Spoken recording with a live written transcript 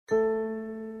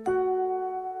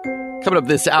Coming up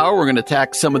this hour, we're going to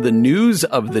attack some of the news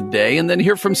of the day and then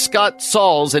hear from Scott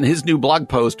Sauls and his new blog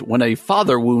post, When a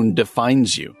Father Wound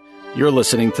Defines You. You're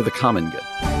listening to The Common Good.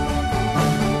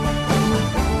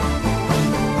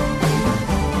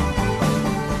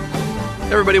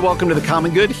 Everybody, welcome to The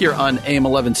Common Good here on AM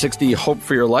 1160, Hope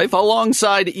for Your Life,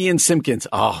 alongside Ian Simpkins.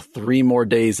 Oh, 3 more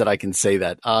days that I can say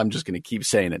that. I'm just going to keep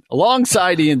saying it.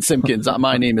 Alongside Ian Simpkins,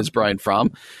 my name is Brian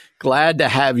Fromm. Glad to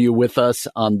have you with us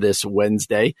on this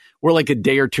Wednesday. We're like a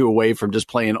day or two away from just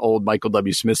playing old Michael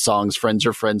W. Smith songs, Friends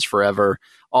Are Friends Forever,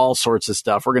 all sorts of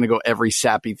stuff. We're going to go every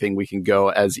sappy thing we can go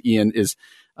as Ian is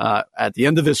at the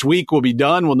end of this week. We'll be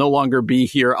done. We'll no longer be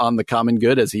here on The Common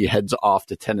Good as he heads off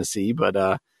to Tennessee.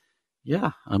 But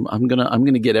yeah, I'm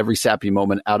gonna get every sappy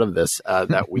moment out of this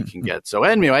that we can get. So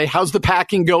anyway, how's the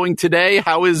packing going today?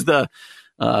 How is the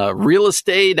real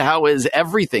estate? How is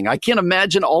everything? I can't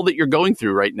imagine all that you're going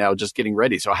through right now, just getting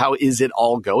ready. So how is it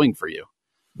all going for you?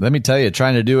 Let me tell you,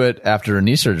 trying to do it after a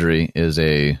knee surgery is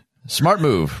a smart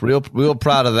move. Real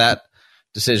proud of that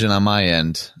decision on my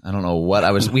end. I don't know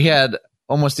what we had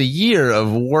almost a year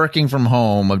of working from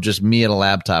home of just me and a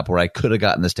laptop where I could have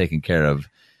gotten this taken care of.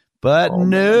 But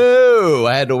no,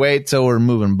 I had to wait till we're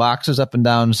moving boxes up and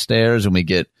down stairs and we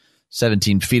get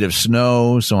 17 feet of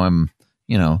snow. So I'm,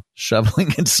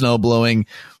 shoveling and snow blowing.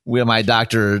 My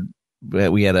doctor,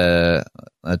 we had a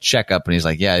checkup and he's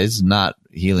like, yeah, it's not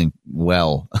healing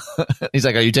well. He's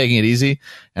like, are you taking it easy?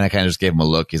 And I kind of just gave him a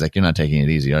look. He's like, you're not taking it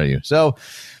easy, are you? So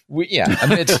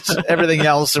amidst everything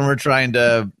else, and we're trying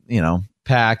to,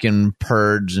 pack and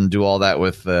purge and do all that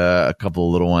with a couple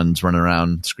of little ones running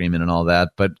around screaming and all that.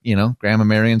 But, Grandma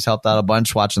Marion's helped out a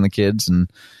bunch watching the kids, and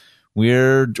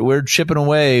we're chipping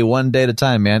away one day at a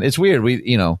time, man. It's weird.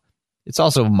 It's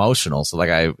also emotional. So like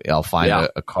I'll find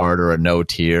a card or a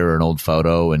note here or an old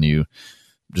photo, and you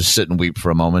just sit and weep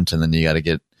for a moment, and then you got to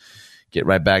get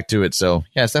right back to it. So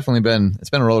yeah, it's been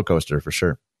a roller coaster for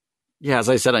sure. Yeah. As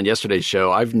I said on yesterday's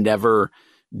show, I've never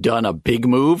done a big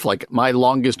move. Like my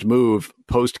longest move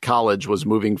post college was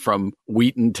moving from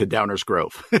Wheaton to Downers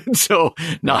Grove. So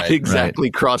not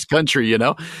exactly cross country,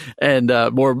 and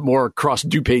more across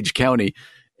DuPage County.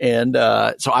 And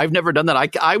so I've never done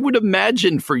that. I would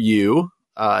imagine for you,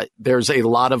 there's a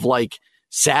lot of like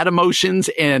sad emotions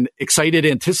and excited,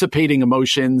 anticipating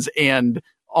emotions, and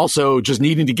also just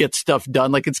needing to get stuff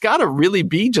done. Like it's got to really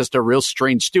be just a real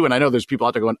strange stew. And I know there's people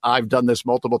out there going, I've done this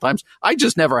multiple times. I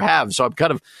just never have. So I'm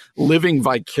kind of living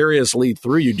vicariously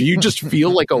through you. Do you just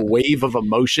feel like a wave of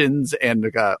emotions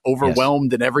and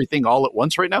overwhelmed and everything all at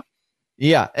once right now?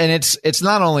 Yeah, and it's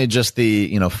not only just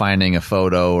the finding a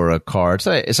photo or a card.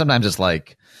 Sometimes it's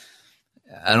like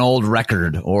an old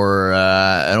record or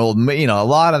an old a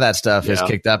lot of that stuff is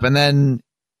kicked up, and then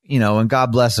and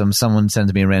God bless them, someone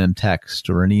sends me a random text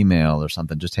or an email or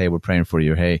something. Just, hey, we're praying for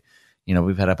you. Hey,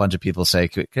 we've had a bunch of people say,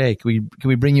 hey, can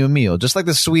we bring you a meal? Just like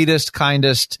the sweetest,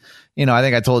 kindest. I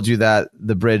think I told you that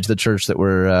the church that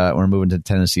we're moving to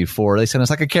Tennessee for, they sent us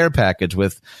like a care package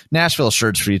with Nashville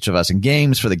shirts for each of us and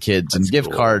games for the kids and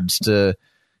gift cards to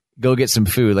go get some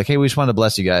food. Like, hey, we just want to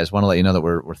bless you guys. Want to let you know that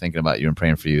we're thinking about you and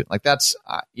praying for you. Like that's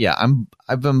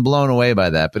I've been blown away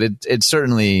by that. But it's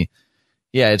certainly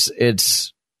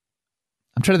it's.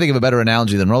 I'm trying to think of a better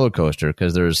analogy than roller coaster,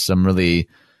 because there's some really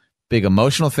big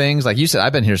emotional things. Like you said,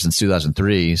 I've been here since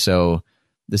 2003. So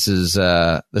this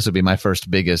would be my first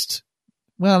biggest,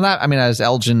 I was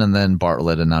Elgin and then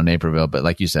Bartlett and now Naperville. But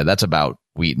like you said, that's about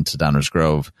Wheaton to Downers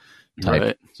Grove type.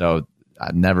 Right. So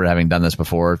never having done this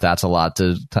before, that's a lot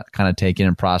to kind of take in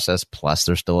and process. Plus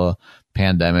there's still a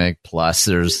pandemic. Plus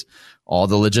there's all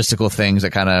the logistical things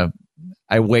that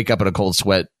I wake up in a cold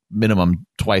sweat minimum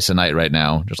twice a night right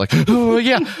now. Just like, oh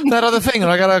yeah, that other thing.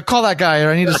 I got to call that guy, or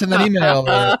I need to send that email.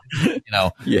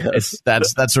 Yes.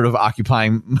 That's sort of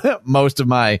occupying most of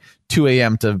my 2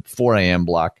 a.m. to 4 a.m.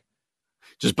 block.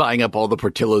 Just buying up all the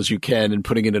Portillo's you can and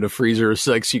putting it in a freezer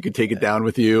so you could take it down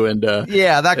with you. And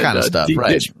that kind of stuff.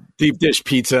 Deep dish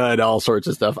pizza and all sorts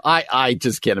of stuff. I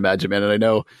just can't imagine, man. And I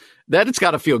know that it's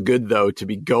got to feel good, though, to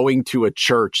be going to a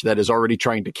church that is already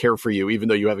trying to care for you, even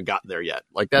though you haven't gotten there yet.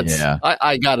 Like that's,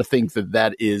 I got to think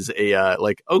that is a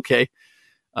okay,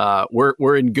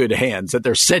 we're in good hands, that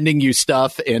they're sending you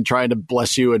stuff and trying to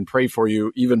bless you and pray for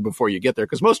you even before you get there.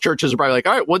 Because most churches are probably like,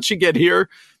 all right, once you get here,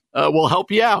 we'll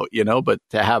help you out, But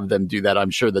to have them do that, I'm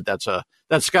sure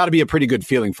that's got to be a pretty good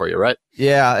feeling for you, right?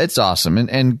 Yeah, it's awesome.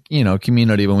 And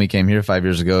community, when we came here 5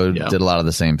 years ago, did a lot of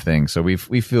the same thing. So we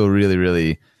feel really,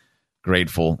 really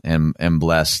grateful and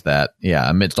blessed that,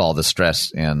 amidst all the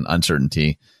stress and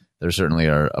uncertainty, there certainly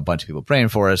are a bunch of people praying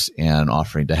for us and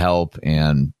offering to help,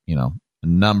 and, a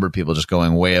number of people just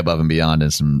going way above and beyond in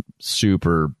some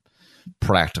super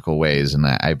practical ways, and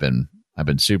I've been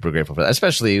super grateful for that,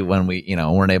 especially when we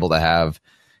weren't able to have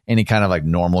any kind of like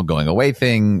normal going away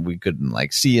thing. We couldn't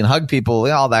like see and hug people,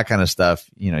 all that kind of stuff.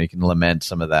 You can lament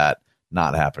some of that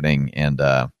not happening. And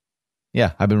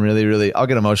yeah, I've been really, really, I'll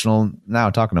get emotional now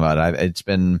talking about it. It's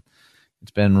been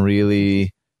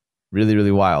really, really,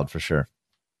 really wild for sure.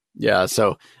 Yeah.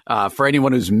 So for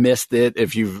anyone who's missed it,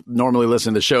 if you've normally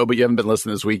listened to the show, but you haven't been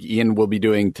listening this week, Ian will be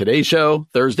doing today's show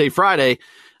Thursday, Friday.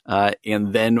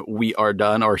 And then we are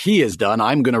done, or he is done.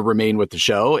 I'm going to remain with the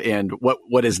show. And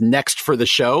what is next for the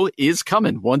show is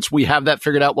coming. Once we have that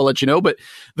figured out, we'll let you know. But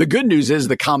the good news is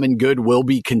the Common Good will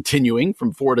be continuing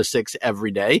from 4 to 6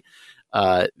 every day.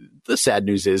 The sad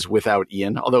news is without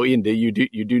Ian, although Ian, you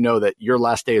do know that your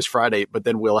last day is Friday, but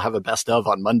then we'll have a best of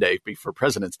on Monday for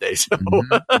President's Day. So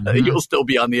you'll still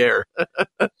be on the air.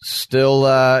 Still,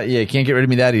 you can't get rid of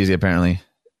me that easy, apparently.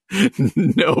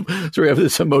 No, so we have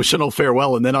this emotional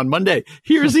farewell, and then on Monday,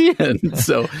 here's Ian.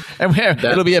 So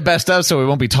it'll be a best of, so we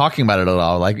won't be talking about it at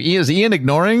all. Like, is Ian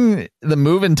ignoring the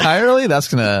move entirely? That's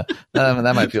gonna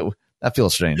that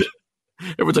feels strange.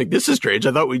 Everyone's like, this is strange.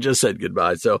 I thought we just said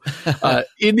goodbye. So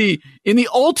in the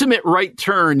ultimate right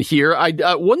turn here,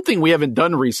 one thing we haven't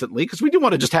done recently, because we do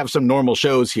want to just have some normal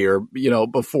shows here,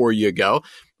 before you go.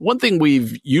 One thing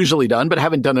we've usually done, but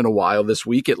haven't done in a while this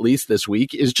week, at least this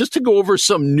week, is just to go over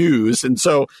some news. And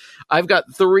so I've got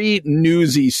 3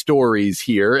 newsy stories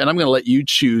here, and I'm going to let you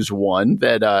choose one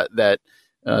that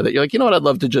you're like, what, I'd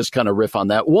love to just kind of riff on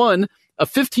that. One, a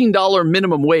 $15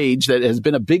 minimum wage that has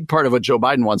been a big part of what Joe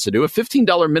Biden wants to do. A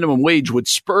 $15 minimum wage would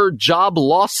spur job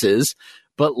losses,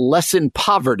 but lessen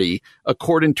poverty,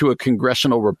 according to a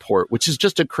congressional report, which is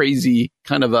just a crazy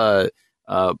kind of a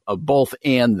both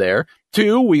and there.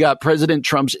 2, we got President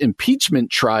Trump's impeachment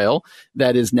trial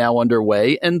that is now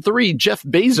underway. And 3, Jeff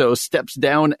Bezos steps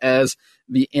down as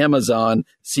the Amazon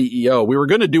CEO. We were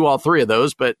going to do all 3 of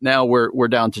those, but now we're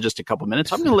down to just a couple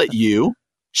minutes. I'm going to let you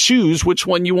choose which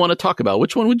one you want to talk about.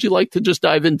 Which one would you like to just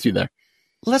dive into there?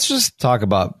 Let's just talk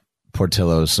about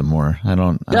Portillo's some more. I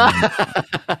don't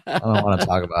want to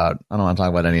talk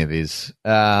about any of these.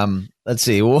 Let's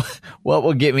see. What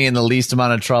will get me in the least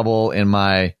amount of trouble in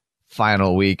my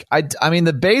final week? I mean,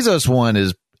 the Bezos one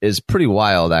is pretty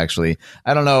wild, actually.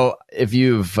 I don't know if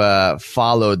you've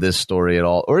followed this story at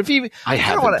all, or if you. I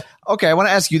haven't. I want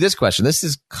to ask you this question. This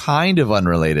is kind of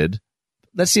unrelated.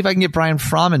 Let's see if I can get Brian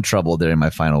Fromm in trouble during my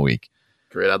final week.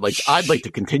 Great. I'd like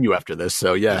to continue after this.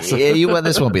 So yes. Yeah,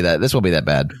 this won't be that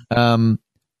bad.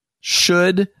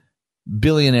 Should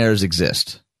billionaires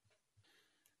exist?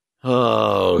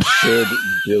 Oh, should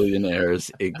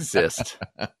billionaires exist?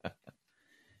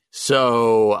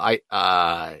 So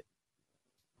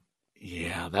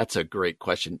yeah, that's a great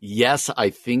question. Yes,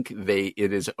 I think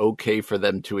it is okay for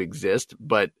them to exist,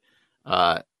 but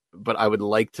I would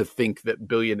like to think that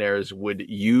billionaires would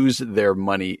use their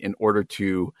money in order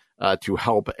to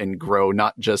help and grow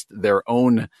not just their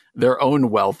own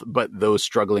wealth, but those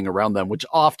struggling around them, which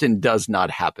often does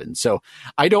not happen. So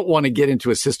I don't want to get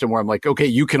into a system where I'm like, okay,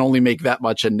 you can only make that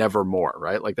much and never more,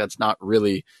 right? Like that's not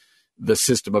really the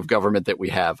system of government that we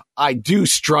have. I do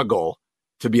struggle,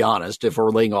 to be honest, if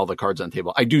we're laying all the cards on the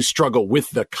table, I do struggle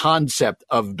with the concept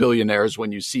of billionaires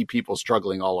when you see people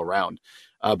struggling all around.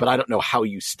 But I don't know how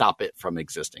you stop it from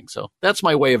existing. So that's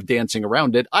my way of dancing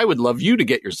around it. I would love you to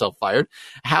get yourself fired.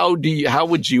 How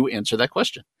would you answer that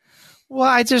question? Well,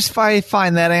 I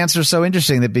find that answer so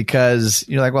interesting that because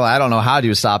you're like, well, I don't know how do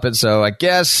you stop it. So I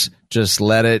guess just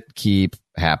let it keep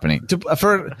happening.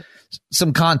 For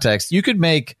some context, you could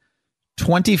make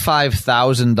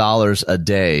 $25,000 a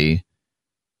day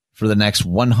for the next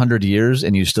 100 years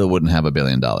and you still wouldn't have $1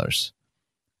 billion.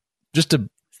 Just to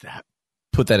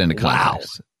put that into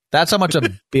context. Wow. That's how much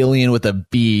a billion with a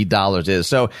B dollars is.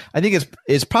 So I think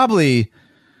it's probably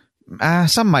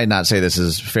some might not say this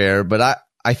is fair, but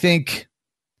I think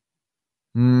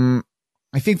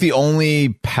the only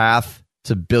path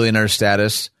to billionaire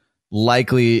status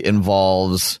likely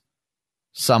involves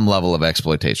some level of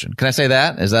exploitation. Can I say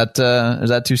that? Is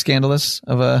that too scandalous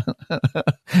of a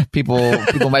people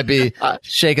might be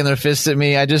shaking their fists at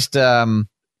me. I just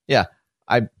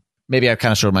Maybe I've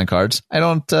kind of showed my cards. I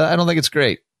don't think it's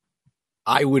great.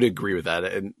 I would agree with that.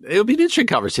 And it'll be an interesting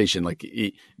conversation. Like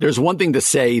there's one thing to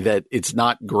say that it's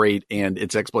not great and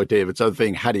it's exploitative. It's another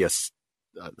thing. How do you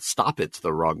stop it's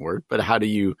the wrong word, but how do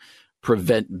you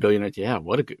prevent billionaires? Yeah.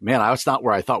 What a good man. That's not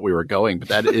where I thought we were going, but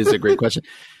that is a great question.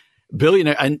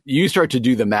 Billionaire. And you start to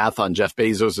do the math on Jeff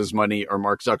Bezos's money or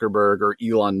Mark Zuckerberg or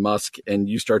Elon Musk, and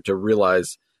you start to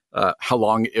realize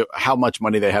how much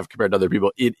money they have compared to other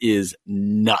people. It is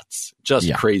nuts,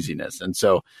 just craziness. And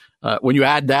so when you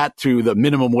add that to the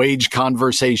minimum wage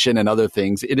conversation and other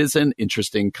things, it is an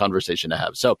interesting conversation to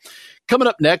have. So coming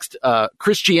up next,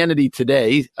 Christianity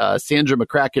Today, Sandra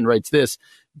McCracken writes this: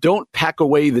 don't pack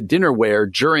away the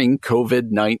dinnerware during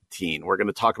COVID-19. We're going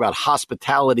to talk about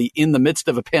hospitality in the midst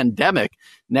of a pandemic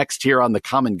next here on The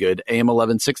Common Good, AM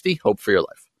 1160, Hope for Your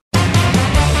Life.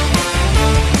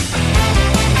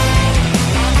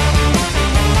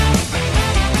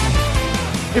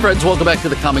 Hey friends, welcome back to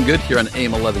The Common Good here on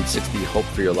AM 1160, Hope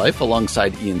for Your Life,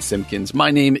 alongside Ian Simpkins.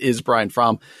 My name is Brian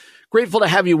Fromm. Grateful to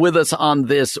have you with us on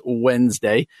this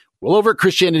Wednesday. Well, over at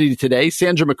Christianity Today,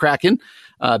 Sandra McCracken,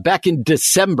 back in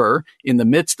December, in the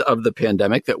midst of the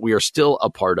pandemic that we are still a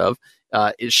part of,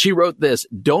 she wrote this: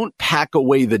 don't pack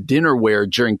away the dinnerware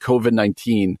during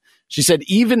COVID-19. She said,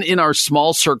 even in our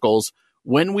small circles,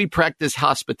 when we practice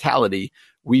hospitality,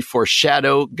 we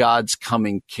foreshadow God's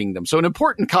coming kingdom. So an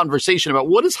important conversation about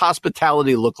what does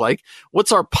hospitality look like?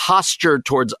 What's our posture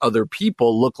towards other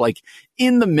people look like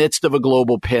in the midst of a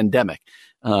global pandemic?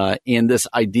 And this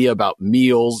idea about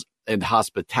meals and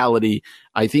hospitality,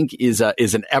 I think, is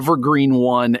an evergreen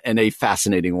one and a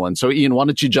fascinating one. So Ian, why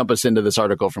don't you jump us into this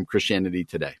article from Christianity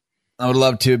Today? I would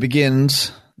love to. It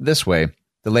begins this way.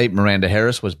 The late Miranda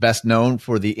Harris was best known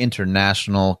for the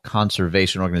international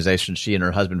conservation organization she and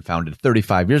her husband founded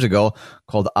 35 years ago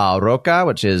called A Roca,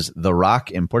 which is the rock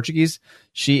in Portuguese.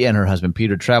 She and her husband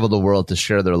Peter traveled the world to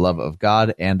share their love of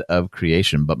God and of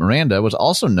creation. But Miranda was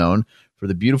also known for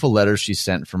the beautiful letters she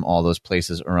sent from all those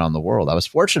places around the world. I was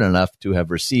fortunate enough to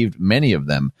have received many of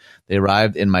them. They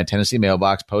arrived in my Tennessee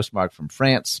mailbox, postmarked from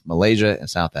France, Malaysia, and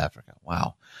South Africa.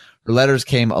 Wow. Her letters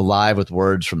came alive with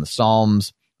words from the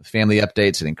Psalms, with family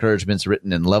updates and encouragements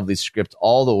written in lovely script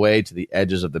all the way to the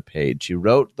edges of the page. She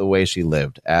wrote the way she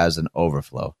lived, as an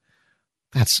overflow.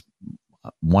 That's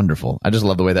wonderful. I just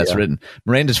love the way that's written.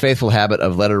 Miranda's faithful habit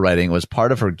of letter writing was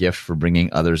part of her gift for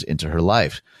bringing others into her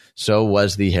life. So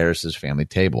was the Harris's family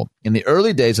table. In the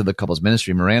early days of the couple's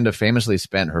ministry, Miranda famously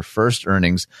spent her first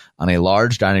earnings on a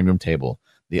large dining room table.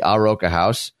 The A Roca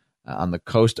house on the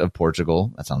coast of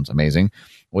Portugal, that sounds amazing,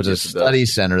 was a study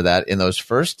center that in those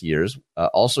first years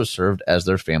also served as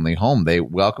their family home. They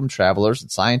welcomed travelers and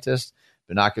scientists,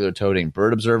 binocular-toting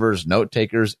bird observers,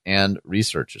 note-takers, and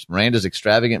researchers. Miranda's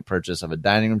extravagant purchase of a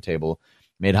dining room table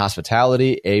made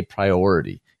hospitality a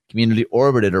priority. Community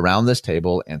orbited around this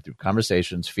table, and through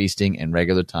conversations, feasting, and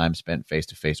regular time spent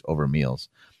face-to-face over meals.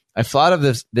 I've thought of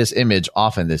this image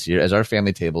often this year, as our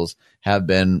family tables have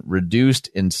been reduced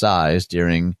in size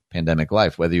during pandemic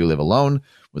life. Whether you live alone,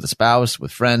 with a spouse,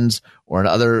 with friends, or in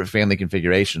other family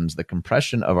configurations, the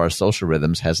compression of our social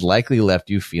rhythms has likely left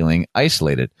you feeling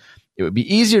isolated. It would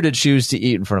be easier to choose to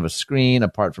eat in front of a screen,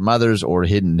 apart from others, or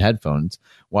hidden headphones.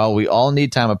 While we all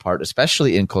need time apart,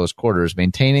 especially in close quarters,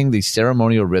 maintaining the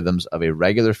ceremonial rhythms of a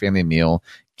regular family meal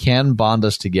can bond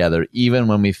us together, even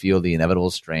when we feel the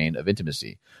inevitable strain of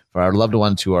intimacy. For our loved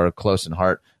ones who are close in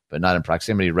heart but not in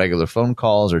proximity, regular phone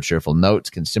calls or cheerful notes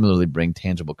can similarly bring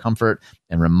tangible comfort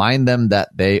and remind them that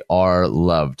they are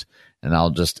loved. And I'll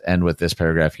just end with this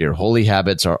paragraph here. Holy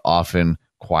habits are often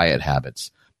quiet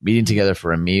habits. Meeting together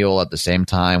for a meal at the same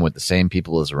time with the same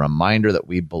people is a reminder that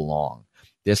we belong.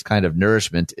 This kind of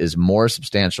nourishment is more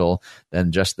substantial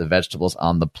than just the vegetables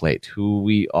on the plate. Who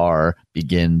we are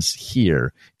begins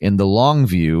here. In the long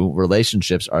view,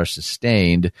 relationships are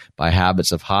sustained by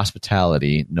habits of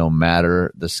hospitality, no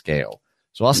matter the scale.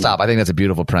 So I'll stop. I think that's a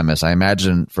beautiful premise. I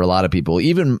imagine for a lot of people,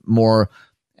 even more,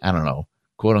 I don't know,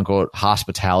 quote unquote,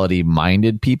 hospitality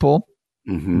minded people.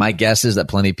 Mm-hmm. My guess is that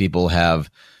plenty of people have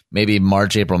maybe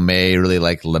March, April, May really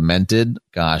like lamented,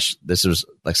 gosh, this is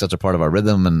like such a part of our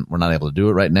rhythm and we're not able to do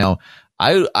it right now.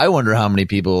 I wonder how many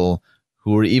people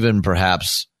who are even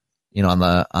perhaps, you know,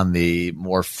 on the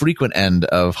more frequent end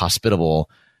of hospitable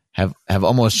have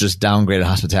almost just downgraded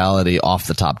hospitality off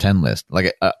the top 10 list.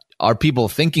 Like, are people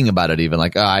thinking about it even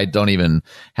like, I don't even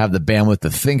have the bandwidth to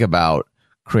think about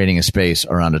creating a space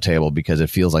around a table because it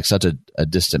feels like such a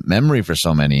distant memory for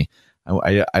so many.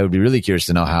 I would be really curious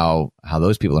to know how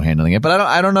those people are handling it, but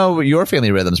I don't know your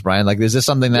family rhythms, Brian. Like, is this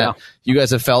something that you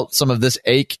guys have felt some of this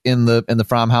ache in the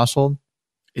Fromm household?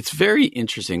 It's very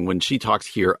interesting when she talks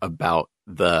here about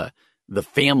the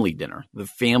family dinner, the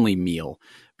family meal,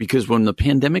 because when the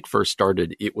pandemic first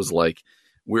started, it was like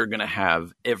we're going to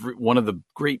have one of the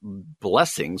great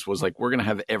blessings was like we're going to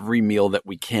have every meal that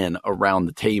we can around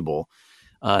the table.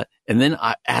 And then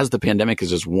as the pandemic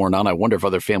has just worn on, I wonder if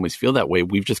other families feel that way.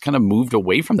 We've just kind of moved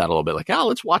away from that a little bit. Like,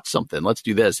 let's watch something. Let's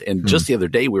do this. And just the other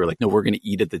day, we were like, no, we're going to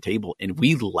eat at the table. And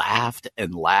we laughed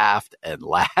and laughed and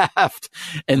laughed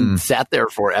and sat there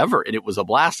forever. And it was a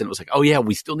blast. And it was like, oh, yeah,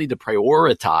 we still need to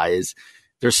prioritize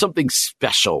there's something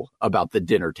special about the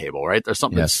dinner table, right? There's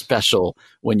something special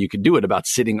when you can do it about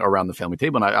sitting around the family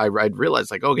table. And I'd realized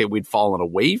like, okay, we'd fallen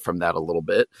away from that a little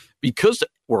bit because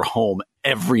we're home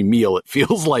every meal, it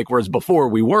feels like, whereas before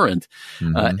we weren't.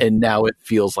 And now it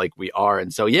feels like we are.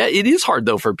 And so, yeah, it is hard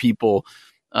though for people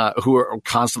who are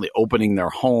constantly opening their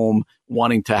home,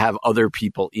 wanting to have other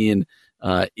people in.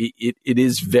 It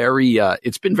is very,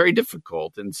 it's been very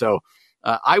difficult. And so,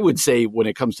 I would say when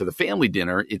it comes to the family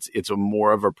dinner, it's a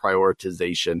more of a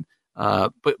prioritization.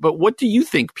 But what do you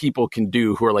think people can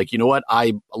do who are like, you know what,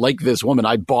 I like this woman,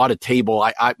 I bought a table.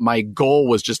 My goal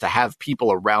was just to have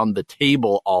people around the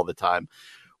table all the time.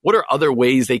 What are other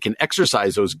ways they can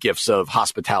exercise those gifts of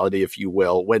hospitality, if you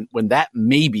will, when that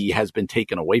maybe has been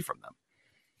taken away from them?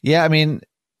 Yeah, I mean,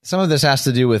 some of this has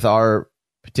to do with our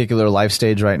particular life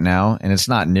stage right now, and it's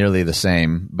not nearly the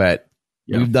same, but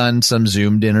we've done some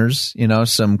Zoom dinners,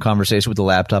 some conversation with the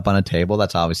laptop on a table.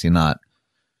 That's obviously not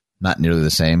nearly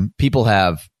the same. People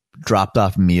have dropped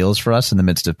off meals for us in the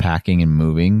midst of packing and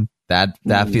moving. That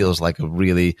feels like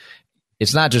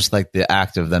it's not just like the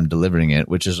act of them delivering it,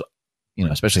 which is,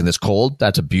 especially in this cold,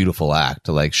 that's a beautiful act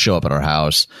to like show up at our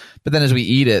house. But then as we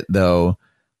eat it though,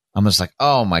 I'm just like,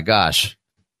 oh my gosh,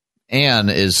 Anne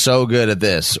is so good at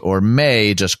this, or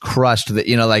May just crushed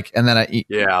the, and then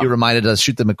you reminded us,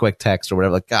 shoot them a quick text or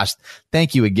whatever. Like, gosh,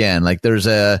 thank you again. Like they're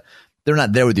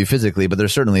not there with you physically, but there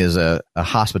certainly is a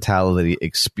hospitality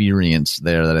experience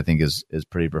there that I think is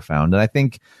pretty profound. And I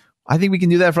think we can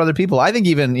do that for other people. I think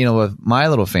even, with my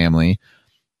little family,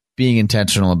 being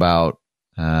intentional about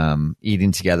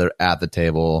eating together at the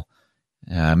table,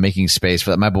 making space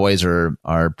for that. My boys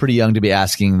are pretty young to be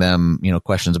asking them,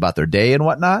 questions about their day and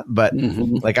whatnot. But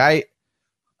like I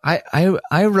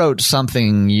wrote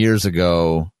something years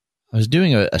ago. I was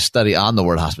doing a study on the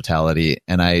word hospitality,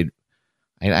 and I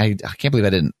can't believe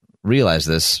I didn't realize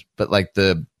this, but like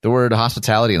the word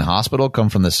hospitality and hospital come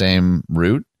from the same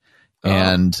root.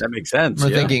 And that makes sense. We're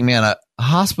thinking, man, a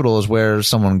hospital is where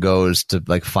someone goes to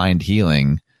like find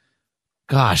healing.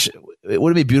 Gosh,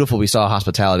 would it be beautiful if we saw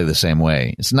hospitality the same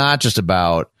way? It's not just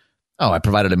about, I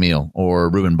provided a meal or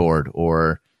room and board,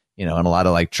 or, in a lot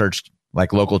of like church,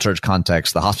 like local church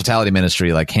context, the hospitality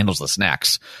ministry like handles the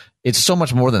snacks. It's so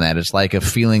much more than that. It's like a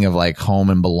feeling of like home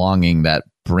and belonging that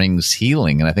brings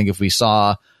healing. And I think if we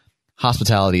saw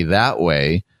hospitality that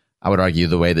way, I would argue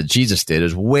the way that Jesus did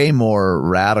is way more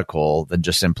radical than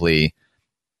just simply,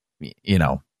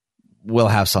 we'll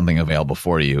have something available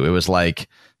for you. It was like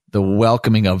the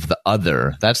welcoming of the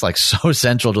other. That's like so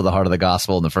central to the heart of the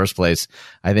gospel in the first place.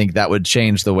 I think that would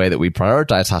change the way that we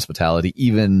prioritize hospitality,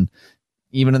 even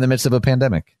in the midst of a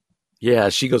pandemic. Yeah,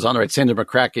 she goes on to write. Sandra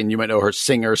McCracken, you might know her,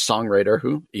 singer,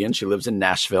 songwriter, Ian, she lives in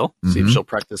Nashville. See if she'll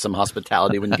practice some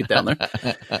hospitality when you get down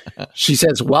there. She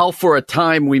says, while for a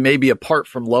time we may be apart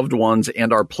from loved ones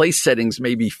and our place settings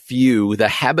may be few, the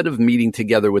habit of meeting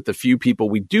together with the few people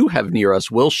we do have near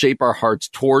us will shape our hearts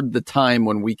toward the time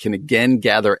when we can again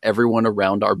gather everyone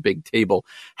around our big table.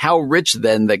 How rich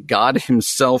then that God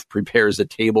himself prepares a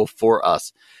table for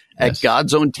us. At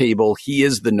God's own table, he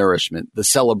is the nourishment, the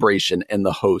celebration, and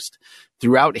the host.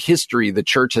 Throughout history, the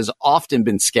church has often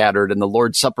been scattered, and the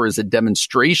Lord's Supper is a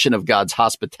demonstration of God's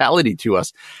hospitality to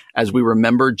us as we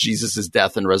remember Jesus'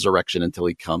 death and resurrection until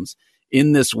he comes.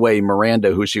 In this way,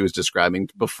 Miranda, who she was describing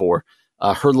before,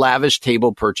 her lavish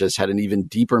table purchase had an even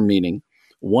deeper meaning.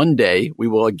 One day, we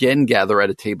will again gather at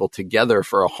a table together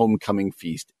for a homecoming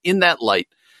feast. In that light,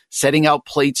 setting out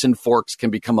plates and forks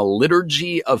can become a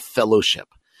liturgy of fellowship.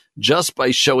 Just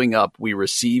by showing up, we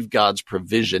receive God's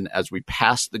provision as we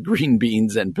pass the green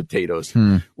beans and potatoes.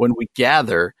 When we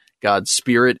gather, God's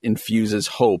Spirit infuses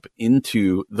hope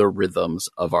into the rhythms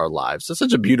of our lives. So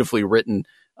such a beautifully written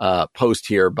post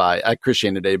here at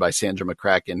Christianity Today by Sandra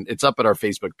McCracken. It's up at our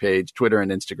Facebook page, Twitter,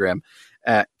 and Instagram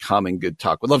at Common Good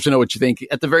Talk. We'd love to know what you think.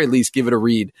 At the very least, give it a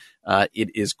read.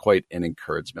 It is quite an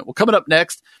encouragement. Well, coming up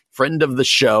next, friend of the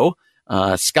show,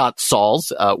 Scott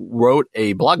Sauls wrote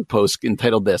a blog post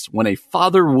entitled this, When a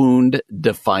Father Wound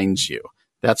Defines You.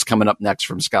 That's coming up next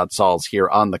from Scott Sauls here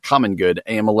on The Common Good,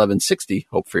 AM 1160,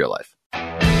 Hope for Your Life.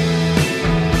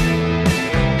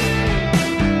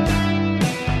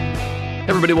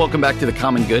 Everybody, welcome back to The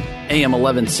Common Good, AM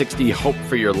 1160, Hope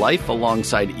for Your Life,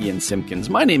 alongside Ian Simpkins.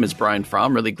 My name is Brian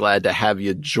Fromm. Really glad to have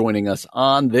you joining us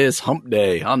on this hump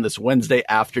day, on this Wednesday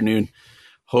afternoon.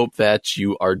 Hope that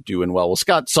you are doing well. Well,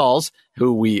 Scott Sauls,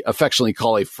 who we affectionately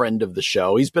call a friend of the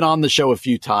show, he's been on the show a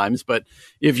few times, but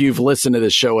if you've listened to the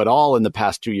show at all in the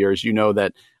past 2 years, you know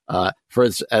that for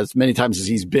as many times as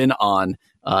he's been on,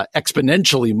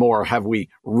 exponentially more have we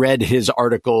read his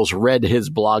articles, read his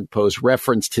blog posts,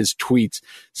 referenced his tweets,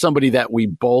 somebody that we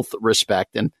both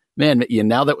respect. And man, Ian,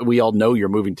 now that we all know you're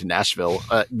moving to Nashville,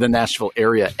 the Nashville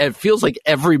area, it feels like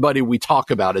everybody we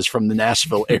talk about is from the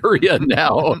Nashville area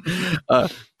now.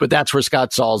 But that's where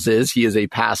Scott Sauls is. He is a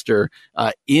pastor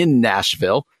in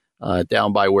Nashville,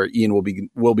 down by where Ian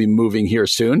will be moving here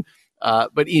soon.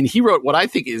 But Ian, he wrote what I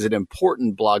think is an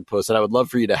important blog post that I would love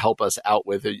for you to help us out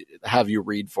with, have you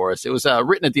read for us. It was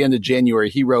written at the end of January.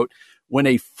 He wrote, "When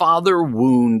a father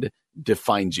wound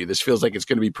defines you." This feels like it's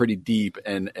going to be pretty deep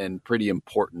and pretty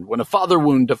important. When a father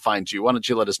wound defines you, why don't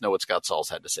you let us know what Scott Sauls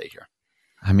had to say here?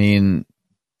 I mean,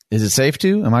 is it safe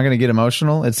to? Am I going to get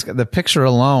emotional? It's the picture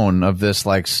alone of this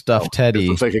like stuffed teddy. It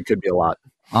looks like it could be a lot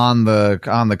on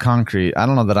the concrete. I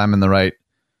don't know that I'm in the right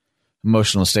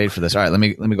emotional state for this. All right, let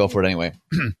me go for it anyway.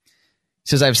 He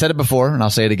says, "I've said it before and I'll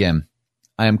say it again.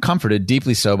 I am comforted,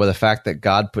 deeply so, by the fact that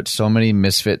God put so many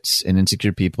misfits and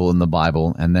insecure people in the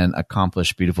Bible and then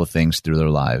accomplished beautiful things through their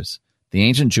lives. The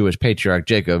ancient Jewish patriarch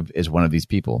Jacob is one of these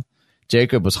people.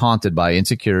 Jacob was haunted by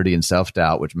insecurity and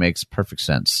self-doubt, which makes perfect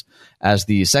sense. As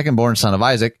the second-born son of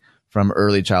Isaac, from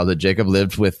early childhood, Jacob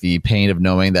lived with the pain of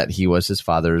knowing that he was his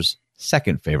father's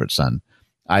second favorite son.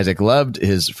 Isaac loved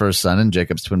his first son and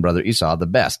Jacob's twin brother Esau the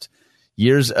best.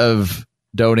 Years of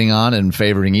doting on and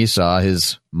favoring Esau,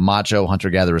 his macho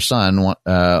hunter-gatherer son,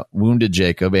 wounded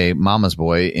Jacob, a mama's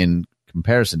boy, in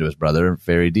comparison to his brother,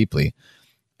 very deeply.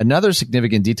 Another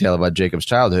significant detail about Jacob's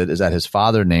childhood is that his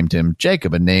father named him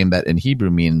Jacob, a name that in Hebrew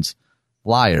means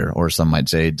liar, or some might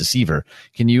say deceiver.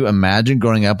 Can you imagine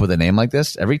growing up with a name like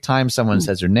this? Every time someone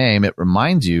says your name, it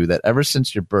reminds you that ever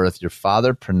since your birth, your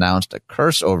father pronounced a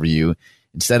curse over you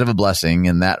instead of a blessing,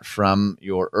 and that from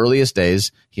your earliest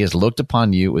days, he has looked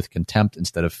upon you with contempt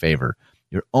instead of favor.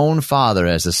 Your own father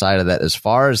has decided that as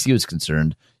far as he was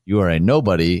concerned, you are a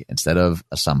nobody instead of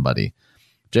a somebody.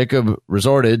 Jacob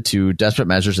resorted to desperate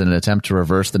measures in an attempt to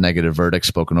reverse the negative verdict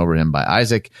spoken over him by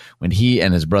Isaac. When he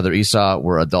and his brother Esau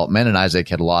were adult men and Isaac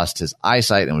had lost his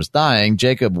eyesight and was dying,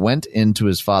 Jacob went into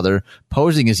his father,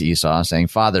 posing as Esau, saying,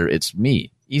 "Father, it's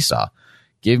me, Esau.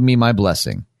 Give me my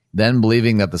blessing." Then,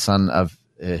 believing that the son of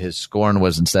his scorn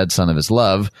was instead son of his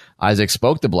love, Isaac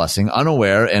spoke the blessing,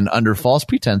 unaware and under false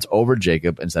pretense, over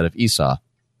Jacob instead of Esau.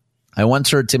 I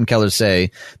once heard Tim Keller say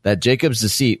that Jacob's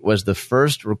deceit was the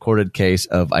first recorded case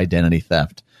of identity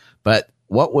theft. But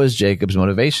what was Jacob's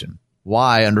motivation?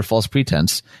 Why, under false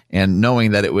pretense, and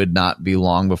knowing that it would not be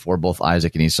long before both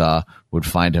Isaac and Esau would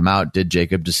find him out, did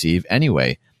Jacob deceive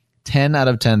anyway? 10 out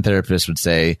of 10 therapists would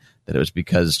say that it was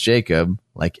because Jacob,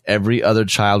 like every other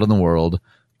child in the world,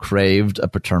 craved a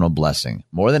paternal blessing.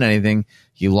 More than anything,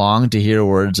 he longed to hear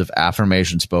words of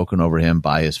affirmation spoken over him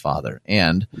by his father.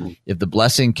 And if the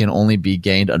blessing can only be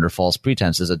gained under false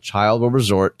pretenses, a child will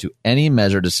resort to any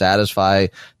measure to satisfy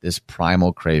this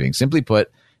primal craving. Simply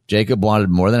put, Jacob wanted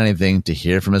more than anything to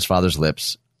hear from his father's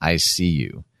lips, "I see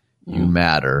you. You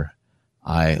matter.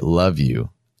 I love you.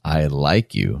 I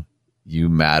like you. You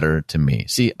matter to me."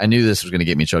 See, I knew this was going to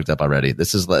get me choked up already.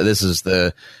 This is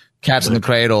the cat's in the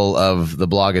cradle of the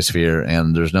blogosphere,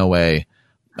 and there's no way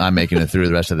I'm making it through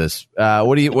the rest of this.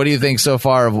 What do you think so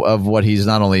far of what he's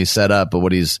not only set up, but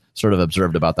what he's sort of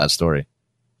observed about that story?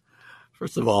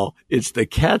 First of all, it's the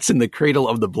cat's in the cradle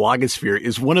of the blogosphere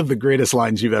is one of the greatest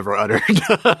lines you've ever uttered.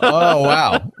 Oh,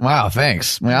 wow. Wow.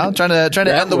 Thanks. Well, trying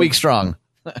to end the week strong.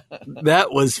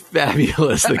 That was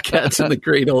fabulous. The cat's in the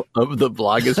cradle of the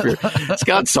blogosphere.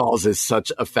 Scott Sauls is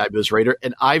such a fabulous writer,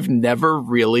 and I've never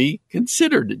really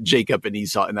considered Jacob and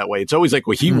Esau in that way. It's always like,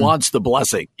 well, he wants the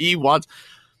blessing.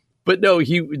 But no,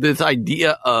 this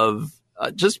idea of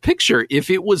just picture if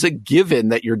it was a given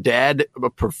that your dad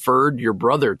preferred your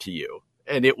brother to you,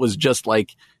 and it was just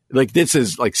like this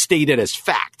is like stated as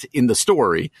fact in the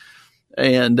story,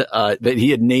 and that he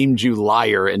had named you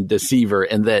liar and deceiver,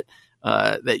 and that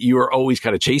you are always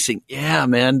kind of chasing. Yeah,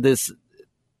 man,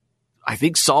 I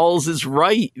think Sauls is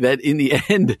right that in the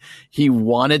end, he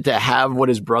wanted to have what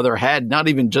his brother had, not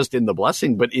even just in the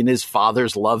blessing, but in his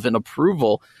father's love and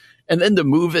approval. And then to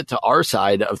move it to our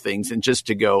side of things and just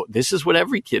to go, this is what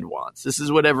every kid wants. This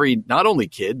is what not only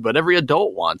kid, but every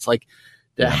adult wants. Like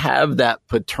to have that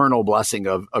paternal blessing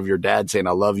of your dad saying,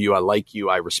 "I love you. I like you.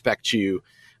 I respect you.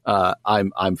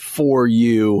 I'm for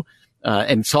you."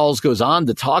 And Sauls goes on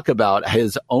to talk about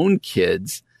his own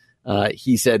kids.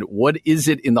 He said, "What is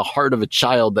it in the heart of a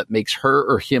child that makes her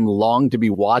or him long to be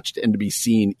watched and to be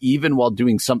seen, even while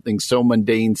doing something so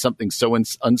mundane, something so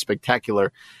unspectacular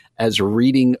as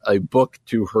reading a book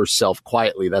to herself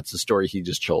quietly?" That's the story he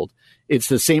just told. It's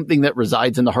the same thing that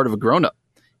resides in the heart of a grown-up.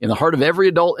 In the heart of every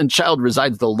adult and child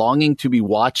resides the longing to be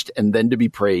watched and then to be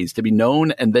praised, to be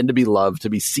known and then to be loved, to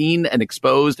be seen and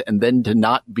exposed and then to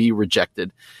not be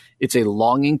rejected. It's a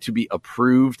longing to be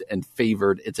approved and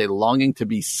favored. It's a longing to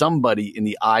be somebody in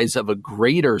the eyes of a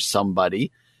greater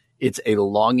somebody. It's a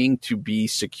longing to be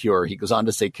secure. He goes on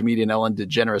to say, comedian Ellen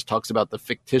DeGeneres talks about the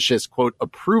fictitious, quote,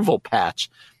 approval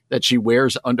patch that she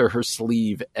wears under her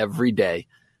sleeve every day.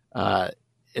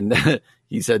 And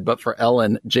he said, but for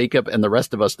Ellen, Jacob, and the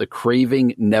rest of us, the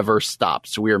craving never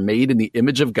stops. We are made in the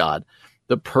image of God,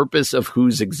 the purpose of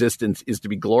whose existence is to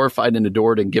be glorified and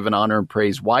adored and given honor and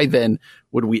praise. Why then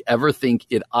would we ever think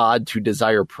it odd to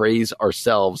desire praise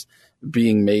ourselves,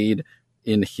 being made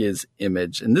in his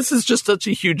image? And this is just such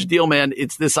a huge deal, man.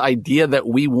 It's this idea that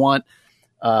we want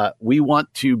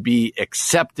to be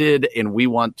accepted, and we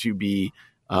want to be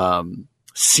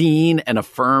seen and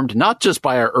affirmed, not just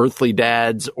by our earthly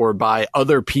dads or by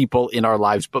other people in our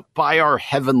lives, but by our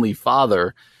heavenly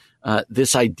Father.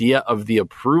 This idea of the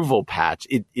approval patch,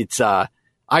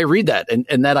 I read that,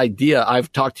 and that idea,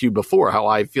 I've talked to you before, how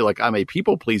I feel like I'm a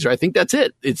people pleaser. I think that's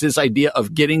it. It's this idea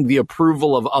of getting the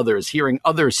approval of others, hearing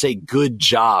others say good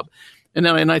job. And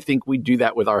I think we do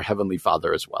that with our heavenly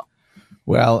Father as well.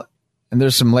 Well, and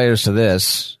there's some layers to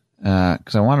this,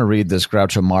 because I want to read this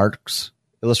Groucho Marx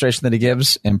illustration that he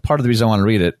gives. And part of the reason I want to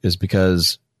read it is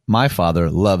because my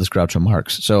father loves Groucho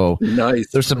Marx. So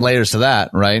nice. There's some layers to that,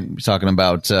 right? We're talking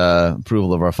about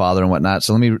approval of our Father and whatnot.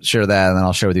 So let me share that, and then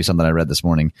I'll share with you something I read this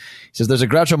morning. He says, there's a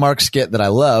Groucho Marx skit that I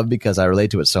love because I relate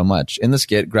to it so much. In the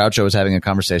skit, Groucho is having a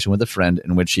conversation with a friend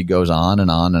in which he goes on and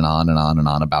on and on and on and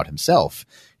on about himself.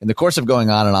 In the course of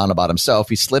going on and on about himself,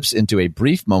 he slips into a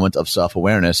brief moment of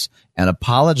self-awareness and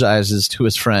apologizes to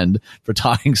his friend for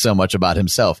talking so much about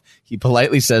himself. He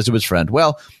politely says to his friend,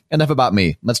 well, enough about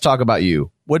me. Let's talk about you.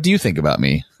 What do you think about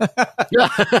me?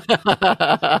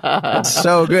 That's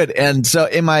so good. And so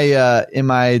in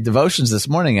my devotions this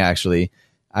morning, actually,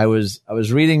 I was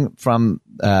reading from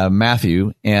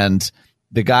Matthew, and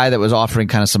the guy that was offering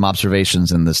kind of some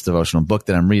observations in this devotional book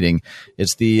that I'm reading,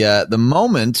 it's the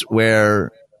moment where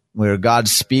God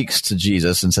speaks to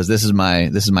Jesus and says, this is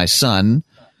my son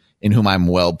in whom I'm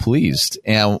well pleased.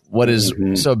 And what is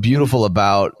so beautiful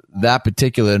about that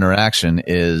particular interaction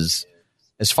is,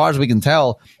 as far as we can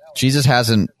tell, Jesus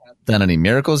hasn't done any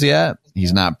miracles yet.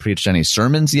 He's not preached any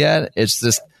sermons yet. It's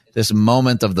this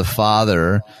moment of the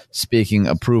Father speaking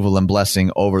approval and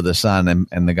blessing over the Son,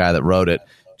 and the guy that wrote it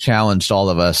challenged all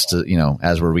of us to,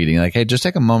 as we're reading, like, hey, just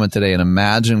take a moment today and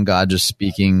imagine God just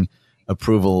speaking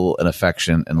approval and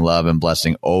affection and love and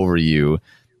blessing over you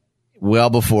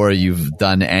well before you've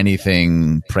done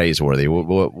anything praiseworthy,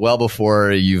 well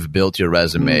before you've built your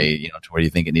resume, to where you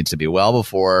think it needs to be, well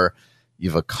before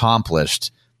you've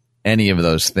accomplished any of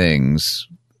those things.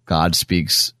 God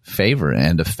speaks favor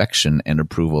and affection and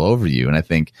approval over you. And I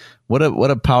think what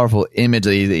a powerful image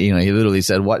that he literally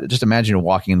said, just imagine you're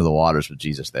walking into the waters with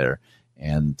Jesus there,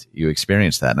 and you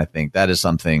experience that. And I think that is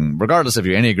something, regardless of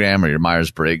your Enneagram or your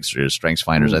Myers-Briggs or your Strengths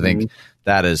Finders, I think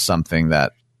that is something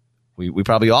that we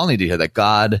probably all need to hear, that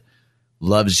God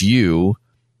loves you,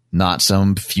 not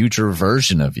some future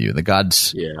version of you. That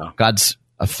God's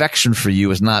affection for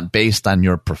you is not based on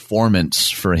your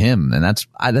performance for him. And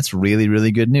that's really,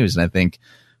 really good news. And I think,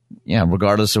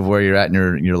 regardless of where you're at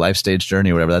in your life stage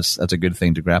journey or whatever, that's a good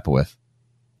thing to grapple with.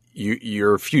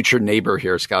 Your future neighbor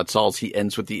here, Scott Sauls, he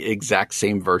ends with the exact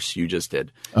same verse you just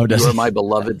did. Oh, does you are he? my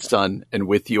beloved son, and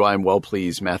with you I am well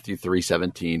pleased, Matthew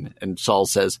 3:17. And Saul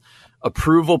says,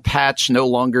 approval patch no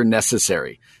longer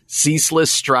necessary.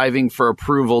 Ceaseless striving for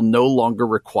approval no longer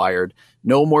required.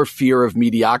 No more fear of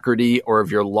mediocrity or of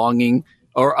your longing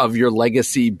or of your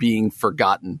legacy being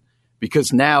forgotten.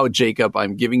 Because now, Jacob,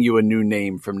 I'm giving you a new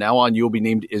name. From now on, you will be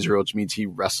named Israel, which means he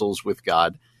wrestles with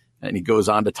God. And he goes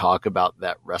on to talk about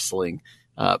that wrestling.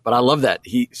 But I love that.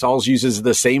 Saul uses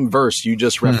the same verse you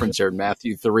just referenced there in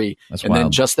Matthew 3. That's and wild.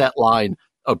 then just that line,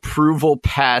 approval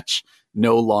patch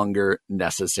no longer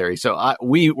necessary. So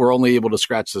we were only able to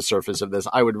scratch the surface of this.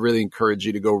 I would really encourage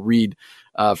you to go read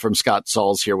from Scott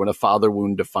Sauls here, When a Father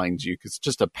Wound Defines You, because it's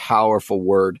just a powerful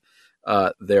word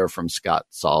there from Scott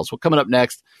Sauls. Well, coming up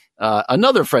next,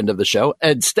 another friend of the show,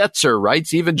 Ed Stetzer,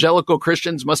 writes, evangelical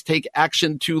Christians must take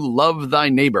action to love thy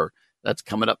neighbor. That's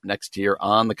coming up next here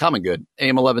on The Common Good,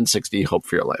 AM 1160, Hope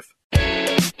for Your Life.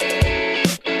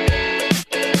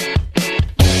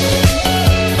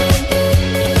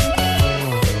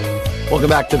 Welcome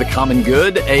back to The Common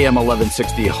Good, AM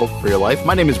 1160, Hope for Your Life.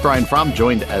 My name is Brian Fromm,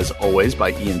 joined as always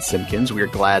by Ian Simpkins. We are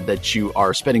glad that you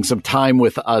are spending some time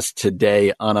with us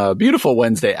today on a beautiful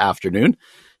Wednesday afternoon.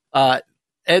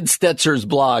 Ed Stetzer's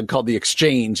blog called The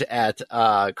Exchange at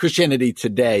Christianity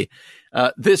Today.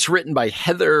 This written by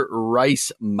Heather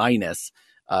Rice Minus.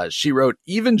 She wrote,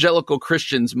 evangelical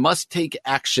Christians must take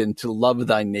action to love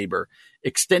thy neighbor.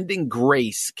 Extending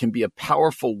grace can be a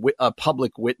powerful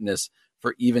public witness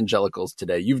for evangelicals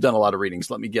today. You've done a lot of readings.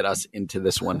 Let me get us into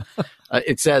this one.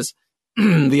 It says,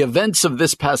 the events of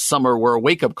this past summer were a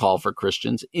wake-up call for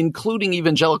Christians, including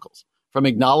evangelicals. From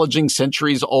acknowledging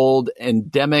centuries-old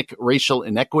endemic racial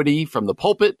inequity from the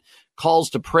pulpit, calls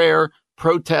to prayer,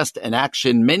 protest, and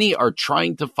action, many are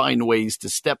trying to find ways to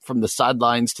step from the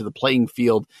sidelines to the playing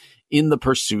field in the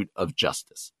pursuit of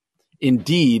justice.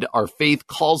 Indeed, our faith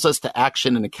calls us to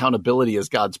action and accountability as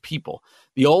God's people.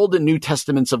 The Old and New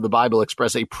Testaments of the Bible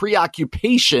express a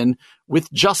preoccupation with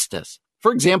justice.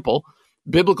 For example,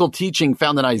 biblical teaching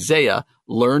found in Isaiah,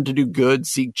 learn to do good,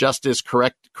 seek justice,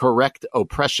 correct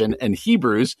oppression, and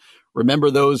Hebrews, remember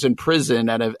those in prison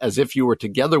and as if you were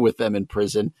together with them in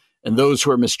prison, and those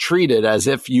who are mistreated as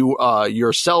if you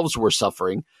yourselves were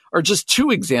suffering, are just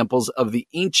two examples of the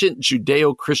ancient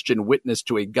Judeo-Christian witness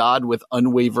to a God with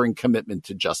unwavering commitment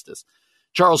to justice.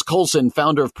 Charles Colson,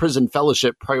 founder of Prison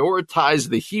Fellowship, prioritized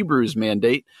the Hebrews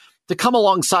mandate to come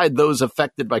alongside those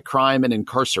affected by crime and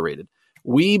incarcerated.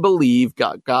 We believe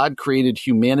God created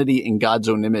humanity in God's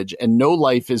own image, and no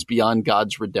life is beyond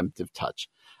God's redemptive touch.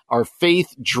 Our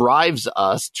faith drives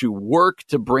us to work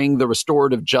to bring the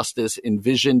restorative justice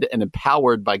envisioned and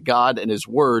empowered by God and His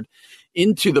Word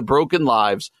into the broken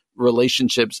lives,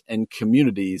 relationships, and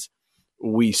communities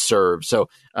we serve. So,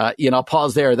 I'll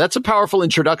pause there. That's a powerful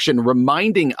introduction,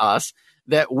 reminding us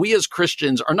that we as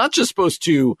Christians are not just supposed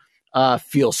to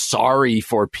feel sorry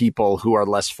for people who are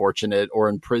less fortunate or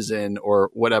in prison or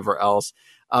whatever else,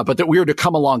 but that we are to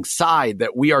come alongside,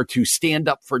 that we are to stand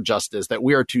up for justice, that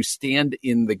we are to stand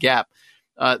in the gap.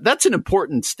 That's an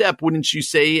important step, wouldn't you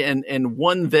say? And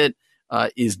one that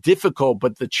is difficult,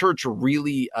 but the church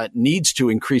really needs to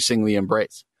increasingly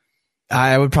embrace.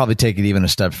 I would probably take it even a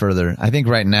step further. I think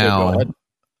right now,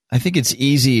 I think it's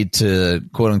easy to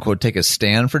quote unquote take a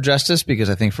stand for justice, because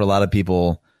I think for a lot of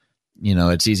people,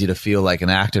 it's easy to feel like an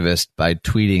activist by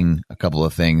tweeting a couple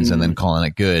of things and then calling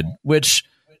it good, which,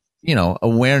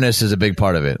 awareness is a big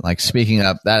part of it. Like speaking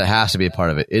up, that has to be a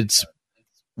part of it. It's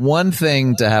one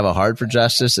thing to have a heart for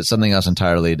justice. It's something else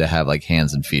entirely to have like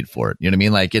hands and feet for it. You know what I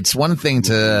mean? Like it's one thing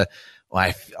to,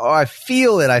 I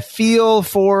feel it. I feel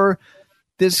for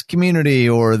this community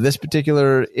or this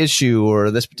particular issue or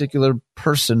this particular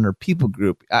person or people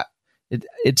group. I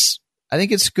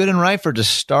think it's good and right for to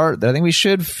start there. I think we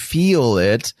should feel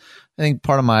it. I think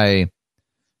part of my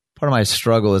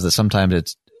struggle is that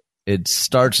sometimes it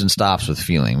starts and stops with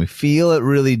feeling. We feel it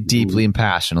really deeply and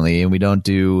passionately, and we don't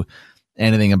do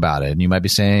anything about it. And you might be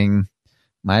saying,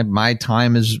 my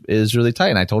time is really tight,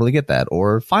 and I totally get that.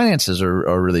 Or finances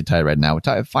are really tight right now.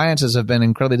 Finances have been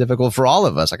incredibly difficult for all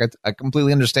of us. Like I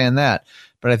completely understand that.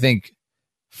 But I think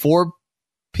for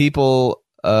people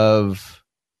of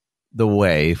the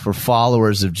way, for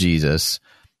followers of Jesus,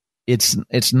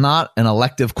 it's not an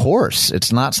elective course.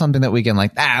 It's not something that we can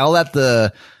I'll let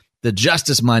the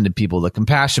justice-minded people, the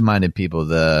compassion-minded people,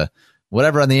 the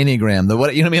whatever on the Enneagram,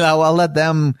 I'll let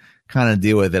them kind of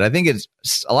deal with it. I think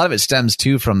a lot of it stems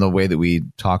too from the way that we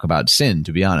talk about sin,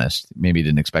 to be honest. Maybe you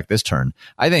didn't expect this turn.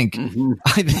 I think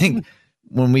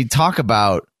when we talk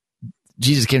about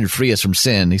Jesus came to free us from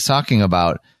sin, he's talking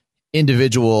about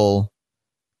individual,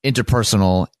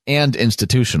 interpersonal, and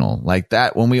institutional. Like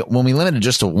that, when we limit it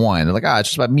just to one, they're like, it's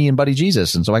just about me and buddy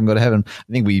Jesus, and so I can go to heaven.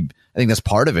 I think that's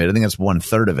part of it. I think that's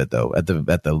 1/3 of it, though, at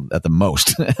the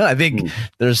most. I think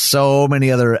there's so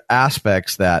many other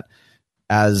aspects that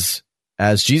as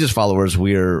Jesus followers,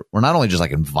 we're not only just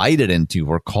like invited into,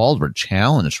 we're called, we're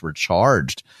challenged, we're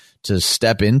charged to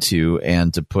step into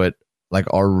and to put like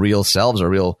our real selves, our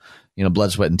real,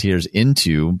 blood, sweat, and tears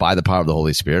into by the power of the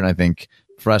Holy Spirit. And I think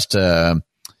for us to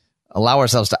allow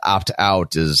ourselves to opt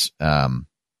out is,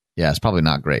 it's probably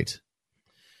not great.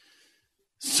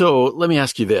 So let me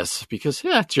ask you this, because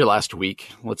it's your last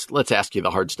week. Let's ask you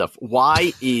the hard stuff.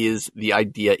 Why is the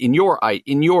idea in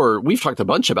your we've talked a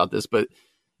bunch about this, but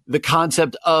the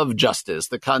concept of justice,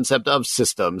 the concept of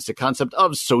systems, the concept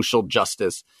of social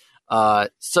justice,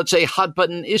 such a hot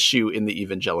button issue in the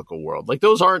evangelical world? Like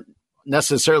those aren't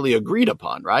necessarily agreed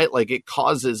upon, right? Like it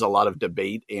causes a lot of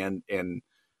debate and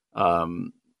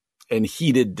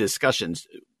heated discussions.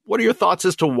 What are your thoughts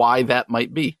as to why that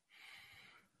might be?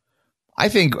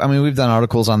 We've done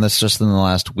articles on this just in the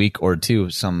last week or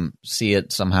two. Some see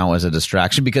it somehow as a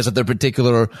distraction because of their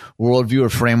particular worldview or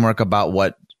framework about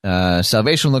what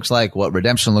salvation looks like, what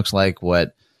redemption looks like,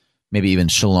 what maybe even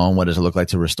shalom, what does it look like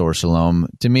to restore shalom?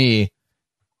 To me,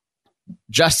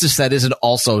 justice that isn't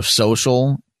also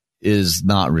social is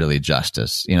not really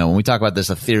justice. You know, when we talk about this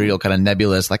ethereal kind of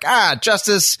nebulous, like,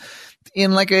 justice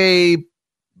in like a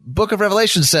Book of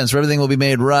Revelation sense where everything will be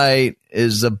made right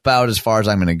is about as far as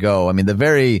I'm going to go. I mean, the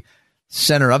very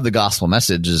center of the gospel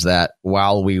message is that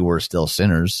while we were still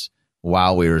sinners,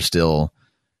 while we were still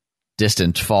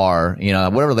distant, far, you know,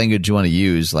 whatever language you want to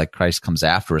use, like Christ comes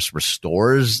after us,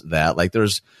 restores that. Like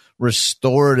there's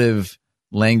restorative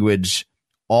language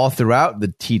all throughout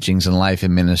the teachings and life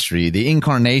and ministry. The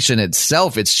incarnation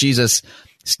itself, it's Jesus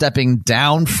stepping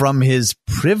down from his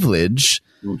privilege,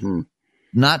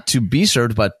 not to be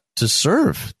served, but to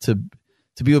serve, to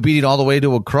be obedient all the way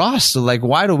to a cross. So like,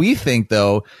 why do we think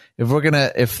though,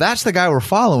 if that's the guy we're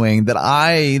following, that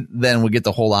I then would get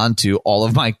to hold on to all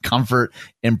of my comfort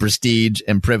and prestige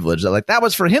and privilege? That like, that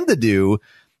was for him to do,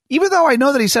 even though I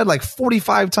know that he said like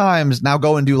 45 times, now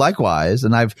go and do likewise.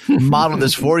 And I've modeled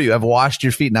this for you. I've washed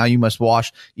your feet. Now you must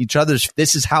wash each other's.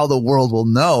 This is how the world will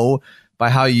know, by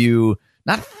how you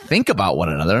not think about one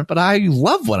another, but how you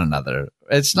love one another.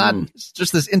 It's not it's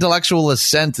just this intellectual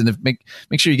assent, and make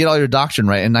sure you get all your doctrine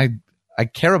right. And I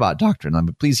care about doctrine.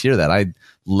 Please hear that. I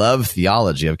love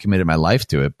theology. I've committed my life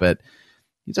to it. But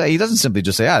he doesn't simply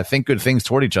just say, think good things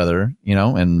toward each other, you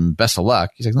know, and best of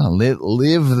luck. He's like, no,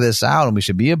 live this out. And we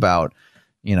should be about,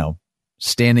 you know,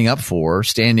 standing up for,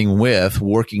 standing with,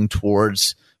 working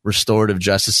towards restorative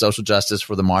justice, social justice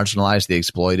for the marginalized, the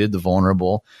exploited, the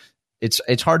vulnerable.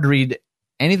 It's hard to read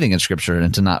anything in Scripture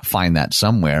and to not find that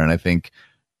somewhere. And I think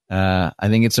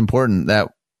it's important that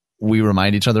we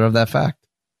remind each other of that fact.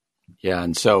 Yeah,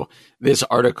 and so this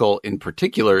article in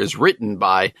particular is written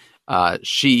by,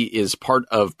 she is part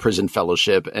of Prison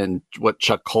Fellowship and what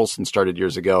Chuck Colson started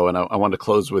years ago. And I want to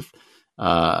close with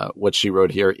what she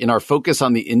wrote here. In our focus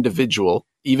on the individual,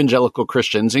 evangelical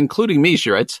Christians, including me, she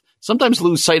writes, sometimes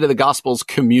lose sight of the gospel's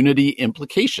community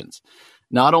implications.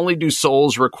 Not only do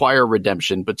souls require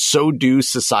redemption, but so do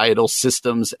societal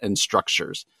systems and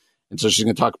structures. And so she's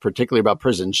going to talk particularly about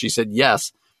prison. She said,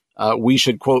 yes, we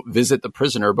should, quote, visit the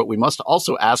prisoner, but we must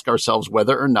also ask ourselves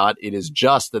whether or not it is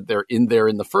just that they're in there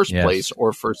in the first place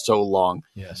or for so long.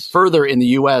 Yes. Further, in the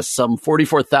U.S., some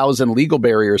 44,000 legal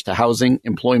barriers to housing,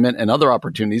 employment, and other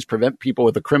opportunities prevent people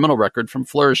with a criminal record from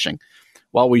flourishing.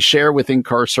 While we share with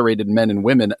incarcerated men and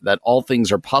women that all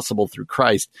things are possible through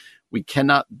Christ, we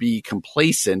cannot be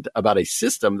complacent about a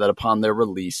system that upon their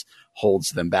release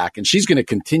holds them back. And she's going to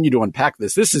continue to unpack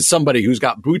this. This is somebody who's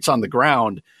got boots on the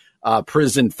ground,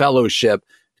 Prison Fellowship,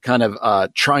 kind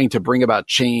of trying to bring about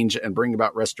change and bring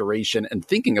about restoration and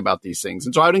thinking about these things.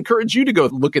 And so I would encourage you to go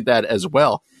look at that as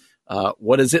well.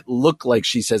 What does it look like,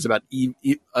 she says, about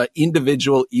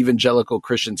individual evangelical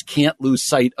Christians can't lose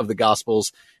sight of the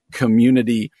gospel's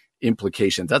community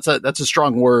implications. That's a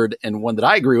strong word and one that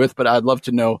I agree with, but I'd love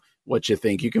to know what you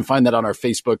think. You can find that on our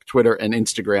Facebook, Twitter, and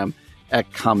Instagram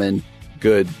at Common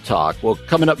Good Talk. Well,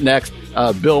 coming up next,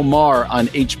 Bill Maher on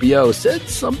HBO said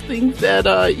something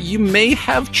that you may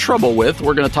have trouble with.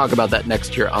 We're going to talk about that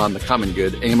next here on The Common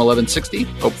Good, AM 1160.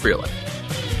 Hope for your life.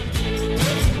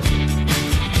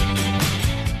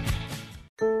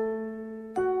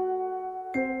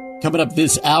 Coming up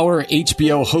this hour,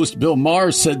 HBO host Bill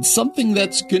Maher said something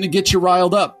that's going to get you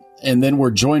riled up. And then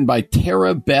we're joined by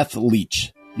Tara Beth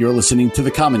Leach. You're listening to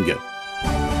The Common Good.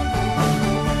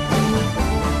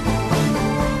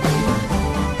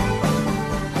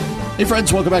 Hey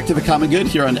friends, welcome back to The Common Good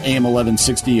here on AM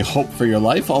 1160, Hope for Your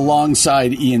Life,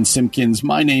 alongside Ian Simpkins.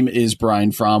 My name is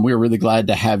Brian Fromm. We're really glad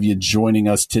to have you joining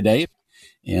us today.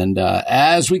 And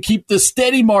as we keep the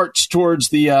steady march towards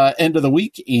the end of the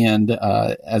week, and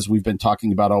as we've been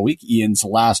talking about all week, Ian's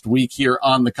last week here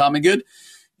on The Common Good.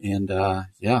 And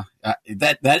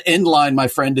that end line, my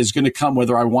friend, is going to come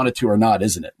whether I want it to or not,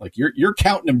 isn't it? Like you're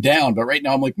counting them down, but right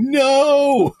now I'm like,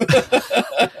 no.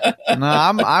 No,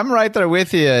 I'm right there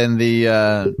with you in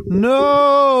the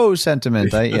no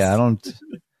sentiment. I don't.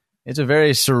 It's a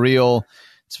very surreal.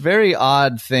 It's a very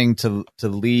odd thing to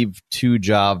leave two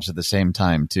jobs at the same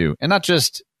time too, and not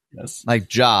just like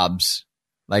jobs.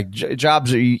 Like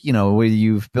jobs are, where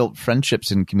you've built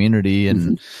friendships and community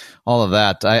and all of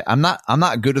that. I'm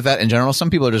not good with that in general. Some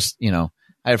people are just, I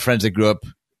have friends that grew up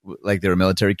like they were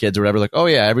military kids or whatever. Like, oh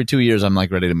yeah, every 2 years I'm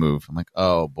like ready to move. I'm like,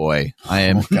 oh boy, I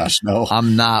am. Oh gosh, no.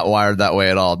 I'm not wired that way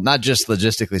at all. Not just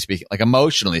logistically speaking, like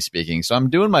emotionally speaking. So I'm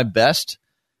doing my best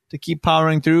to keep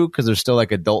powering through because there's still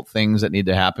like adult things that need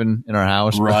to happen in our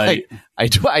house. Right. I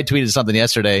tweeted something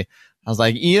yesterday. I was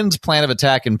like, Ian's plan of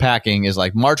attack and packing is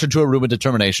like march into a room of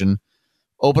determination,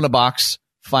 open a box,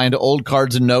 find old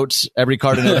cards and notes, every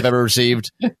card and note I've ever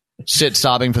received, sit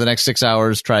sobbing for the next 6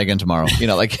 hours, try again tomorrow.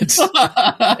 Like it's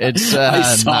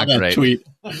not great. Tweet.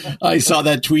 I saw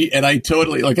that tweet, and I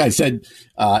totally, like I said,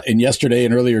 and yesterday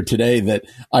and earlier today, that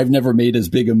I've never made as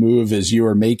big a move as you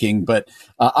are making, but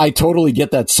I totally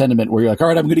get that sentiment where you're like, all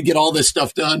right, I'm going to get all this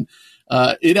stuff done.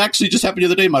 It actually just happened the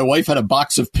other day. My wife had a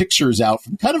box of pictures out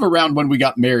from kind of around when we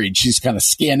got married. She's kind of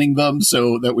scanning them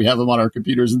so that we have them on our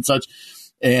computers and such.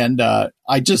 And I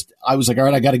was like, all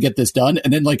right, I got to get this done.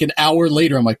 And then like an hour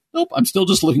later, I'm like, nope, I'm still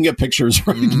just looking at pictures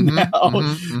right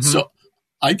now. So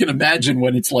I can imagine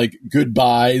when it's like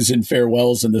goodbyes and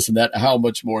farewells and this and that, how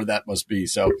much more that must be.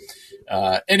 So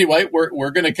anyway, we're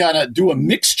going to kind of do a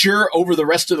mixture over the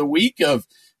rest of the week of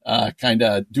kind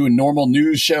of doing normal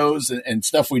news shows and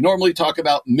stuff we normally talk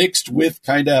about, mixed with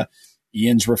kind of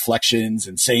Ian's reflections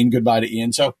and saying goodbye to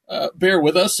Ian. So bear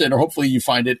with us, and hopefully you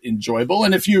find it enjoyable.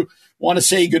 And if you want to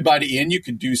say goodbye to Ian, you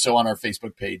can do so on our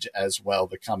Facebook page as well,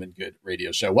 the Common Good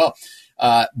Radio Show. Well,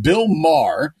 Bill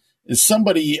Maher is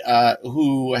somebody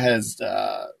who has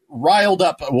riled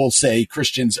up, we'll say,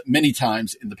 Christians many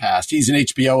times in the past. He's an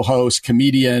HBO host,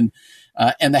 comedian,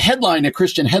 and the headline, a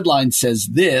Christian headline, says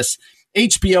this: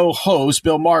 HBO host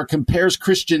Bill Maher compares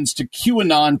Christians to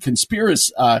QAnon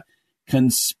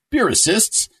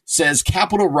conspiracists, says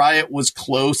Capitol riot was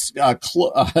close.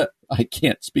 I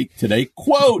can't speak today.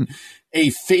 Quote, a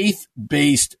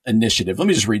faith-based initiative. Let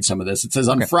me just read some of this. It says,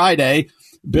 on Friday,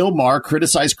 Bill Maher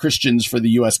criticized Christians for the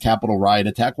U.S. Capitol riot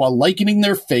attack while likening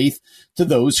their faith to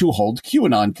those who hold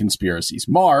QAnon conspiracies.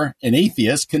 Maher, an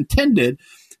atheist, contended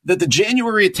that the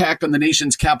January attack on the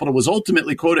nation's capital was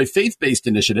ultimately, quote, a faith-based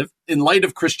initiative in light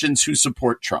of Christians who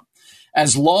support Trump.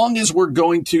 As long as we're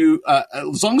going to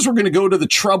go to the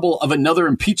trouble of another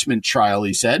impeachment trial,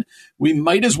 he said, we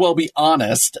might as well be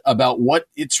honest about what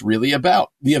it's really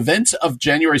about. The events of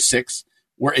January 6th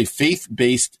were a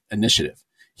faith-based initiative.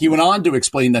 He went on to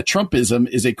explain that Trumpism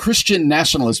is a Christian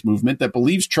nationalist movement that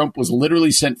believes Trump was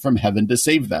literally sent from heaven to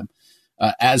save them,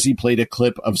 as he played a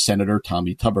clip of Senator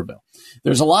Tommy Tuberville.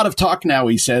 There's a lot of talk now,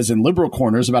 he says, in liberal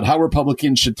corners about how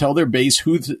Republicans should tell their base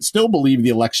who still believe the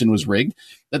election was rigged,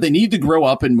 that they need to grow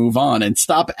up and move on and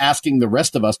stop asking the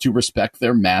rest of us to respect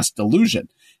their mass delusion.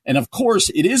 And of course,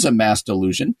 it is a mass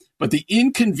delusion, but the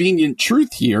inconvenient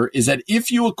truth here is that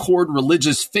if you accord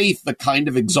religious faith the kind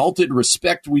of exalted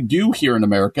respect we do here in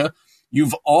America,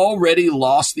 you've already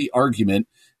lost the argument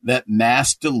that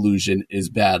mass delusion is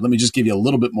bad. Let me just give you a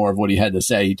little bit more of what he had to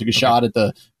say. He took a shot at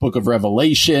the book of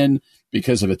Revelation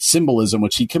because of its symbolism,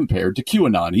 which he compared to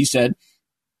QAnon. He said,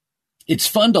 it's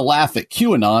fun to laugh at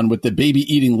QAnon with the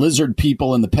baby-eating lizard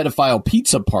people and the pedophile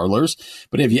pizza parlors,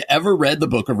 but have you ever read the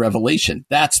book of Revelation?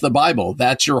 That's the Bible.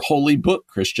 That's your holy book,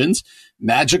 Christians.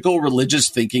 Magical religious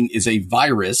thinking is a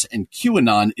virus, and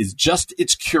QAnon is just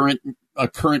its current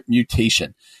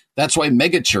mutation. That's why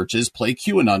megachurches play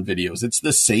QAnon videos. It's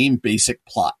the same basic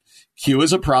plot. Q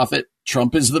is a prophet.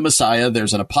 Trump is the Messiah.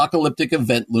 There's an apocalyptic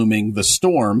event looming, the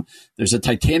storm. There's a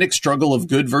titanic struggle of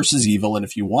good versus evil. And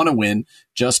if you want to win,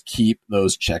 just keep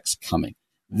those checks coming.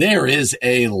 There is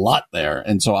a lot there.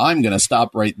 And so I'm going to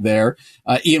stop right there.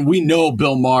 Ian, we know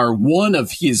Bill Maher, one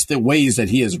of the ways that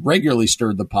he has regularly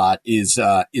stirred the pot is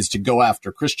to go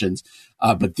after Christians.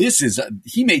 But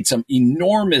he made some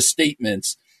enormous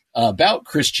statements about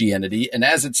Christianity, and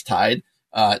as it's tied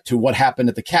to what happened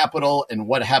at the Capitol and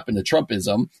what happened to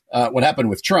Trumpism, what happened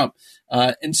with Trump.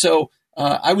 And so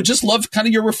I would just love kind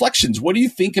of your reflections. What do you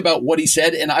think about what he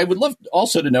said? And I would love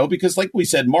also to know, because like we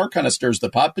said, Maher kind of stirs the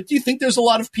pot, but do you think there's a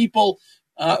lot of people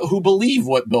who believe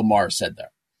what Bill Maher said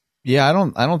there? Yeah, I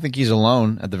don't think he's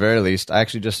alone, at the very least. I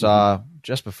actually just saw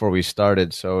just before we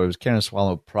started, so it was Karen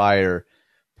Swallow Pryor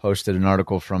posted an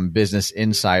article from Business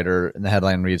Insider, and the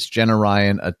headline reads, Jenna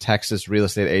Ryan, a Texas real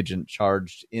estate agent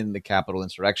charged in the Capitol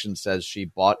insurrection, says she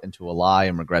bought into a lie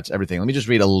and regrets everything. Let me just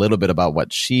read a little bit about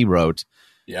what she wrote.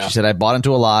 Yeah. She said, I bought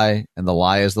into a lie, and the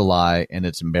lie is the lie, and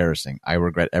it's embarrassing. I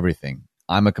regret everything.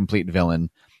 I'm a complete villain.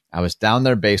 I was down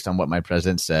there based on what my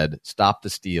president said. Stop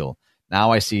the steal.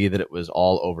 Now I see that it was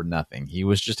all over nothing. He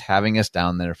was just having us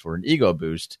down there for an ego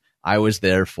boost. I was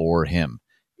there for him.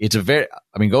 It's go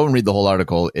and read the whole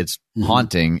article. It's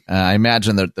haunting. I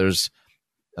imagine that there's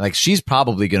she's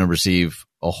probably going to receive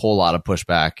a whole lot of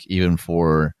pushback even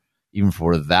for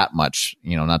that much,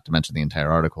 not to mention the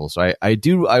entire article. So I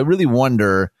really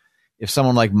wonder if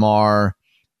someone like Maher,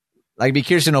 I'd be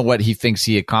curious to know what he thinks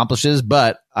he accomplishes,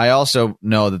 but I also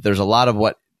know that there's a lot of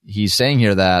what he's saying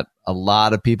here that a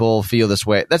lot of people feel this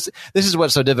way. This is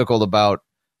what's so difficult about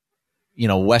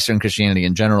Western Christianity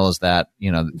in general, is that,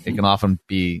 it can often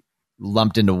be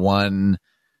lumped into one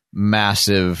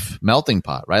massive melting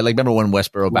pot, right? Like, remember when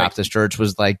Westboro Baptist Church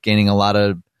was gaining a lot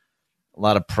of a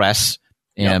lot of press,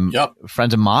 and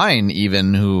friends of mine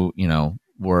even who,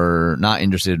 were not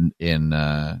interested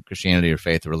in Christianity or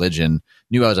faith or religion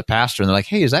knew I was a pastor, and they're like,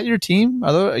 "Hey, is that your team?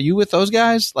 Are you with those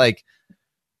guys?" Like,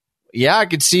 yeah, I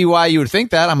could see why you would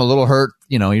think that. I'm a little hurt.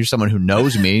 You're someone who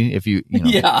knows me. If you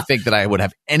think that I would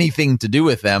have anything to do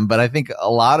with them, but I think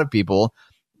a lot of people,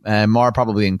 and Mar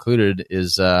probably included,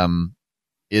 is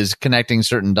connecting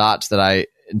certain dots that I,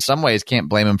 in some ways, can't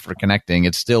blame him for connecting.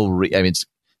 It's still, it's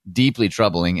deeply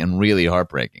troubling and really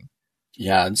heartbreaking.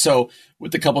 Yeah, and so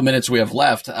with the couple minutes we have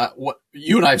left, what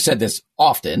you and I have said this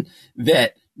often,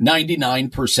 that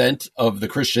 99% of the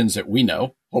Christians that we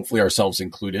know, hopefully ourselves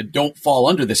included, don't fall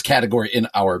under this category in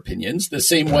our opinions. The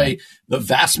same way the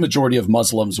vast majority of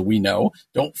Muslims we know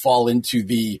don't fall into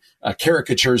the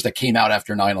caricatures that came out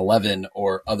after 9/11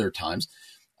 or other times.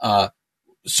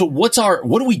 So what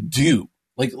do we do?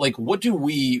 Like what do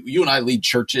you and I lead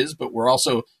churches, but we're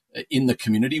also in the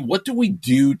community. What do we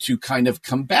do to kind of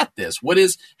combat this?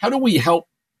 How do we help,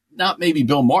 not maybe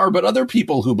Bill Maher, but other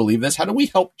people who believe this? How do we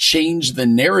help change the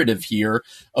narrative here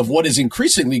of what is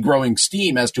increasingly growing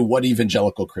steam as to what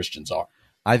evangelical Christians are?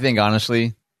 I think,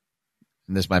 honestly,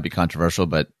 and this might be controversial,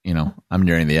 but I'm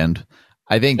nearing the end.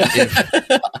 I think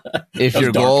if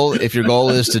your goal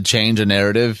is to change a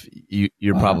narrative,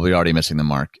 you're probably already missing the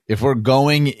mark. If we're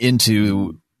going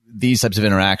into these types of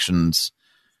interactions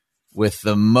with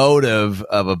the motive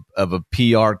of a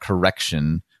PR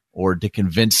correction or to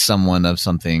convince someone of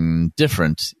something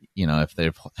different, if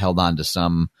they've held on to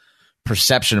some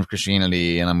perception of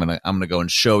Christianity, and I'm gonna go and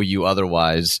show you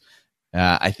otherwise,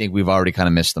 I think we've already kind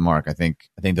of missed the mark. I think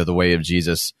that the way of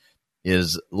Jesus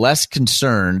is less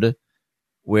concerned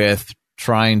with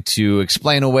trying to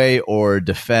explain away or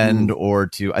defend or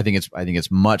to. I think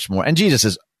it's much more. And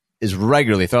Jesus is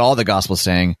regularly throughout all the Gospels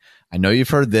saying, "I know you've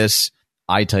heard this.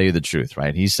 I tell you the truth,"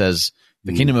 right? He says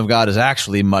the kingdom of God is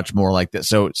actually much more like this.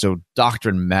 So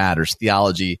doctrine matters,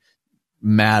 theology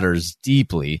matters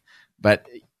deeply, but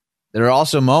there are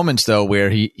also moments though where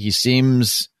he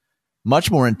seems much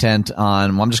more intent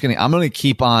on, I'm going to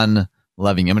keep on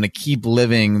loving you. I'm going to keep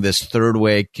living this third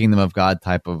way kingdom of God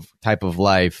type of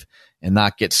life and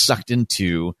not get sucked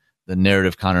into the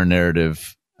narrative counter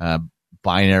narrative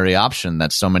binary option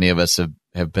that so many of us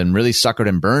have been really suckered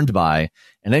and burned by.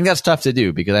 And I think that's tough to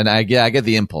do because I get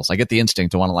the impulse. I get the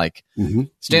instinct to want to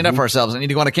stand up for ourselves. I need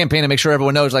to go on a campaign and make sure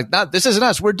everyone knows this isn't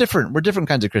us. We're different. We're different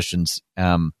kinds of Christians.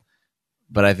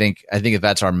 But I think if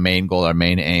that's our main goal, our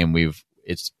main aim,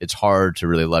 it's hard to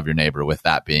really love your neighbor with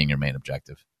that being your main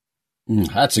objective.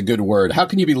 That's a good word. How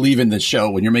can you be leaving this show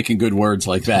when you're making good words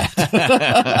like that?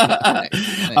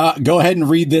 Go ahead and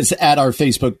read this at our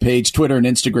Facebook page, Twitter, and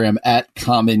Instagram at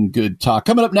Common Good Talk.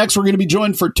 Coming up next, we're going to be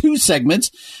joined for 2 segments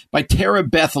by Tara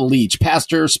Beth Leach,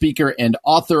 pastor, speaker, and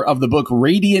author of the book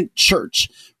Radiant Church,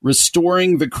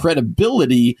 Restoring the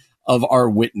Credibility of Our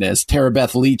Witness. Tara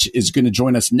Beth Leach is going to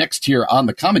join us next here on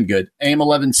The Common Good, AM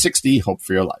 1160, Hope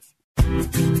for Your Life.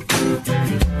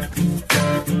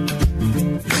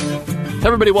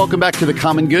 Everybody, welcome back to The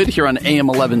Common Good here on AM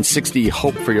 1160,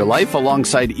 Hope for Your Life.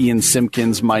 Alongside Ian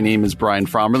Simpkins, my name is Brian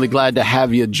Fromm. Really glad to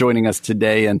have you joining us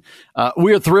today. And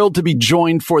we are thrilled to be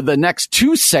joined for the next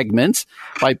 2 segments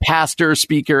by pastor,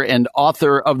 speaker, and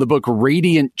author of the book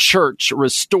Radiant Church,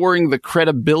 Restoring the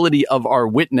Credibility of Our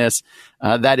Witness.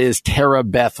 That is Tara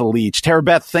Beth Leach. Tara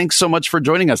Beth, thanks so much for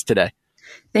joining us today.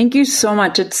 Thank you so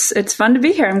much. It's fun to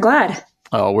be here. I'm glad.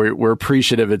 Oh, we're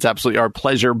appreciative. It's absolutely our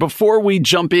pleasure. Before we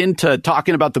jump into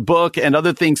talking about the book and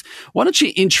other things, why don't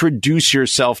you introduce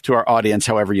yourself to our audience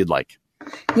however you'd like?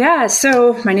 Yeah,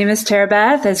 so my name is Tara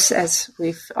Beth, as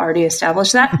we've already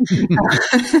established that,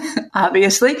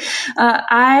 obviously.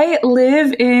 I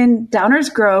live in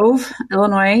Downers Grove,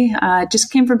 Illinois.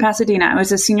 Just came from Pasadena. I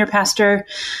was a senior pastor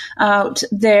out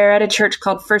there at a church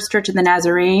called First Church of the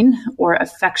Nazarene, or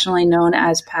affectionately known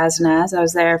as PASNAZ. I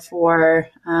was there for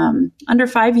under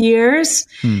 5 years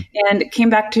and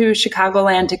came back to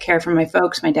Chicagoland to care for my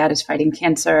folks. My dad is fighting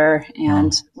cancer,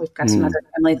 and we've got some other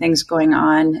family things going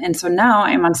on. And so now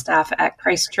I'm on staff at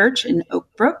Christ Church in Oak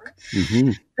Brook.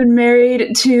 Been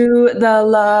married to the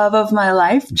love of my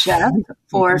life, Jeff,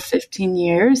 for 15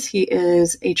 years. He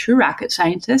is a true rocket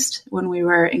scientist. When we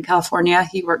were in California,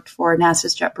 he worked for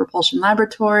NASA's Jet Propulsion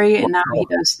Laboratory, and now he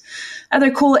does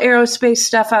other cool aerospace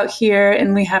stuff out here.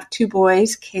 And we have 2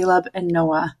 boys, Caleb and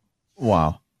Noah.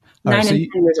 Wow. 9 and 10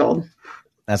 years old.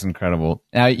 That's incredible.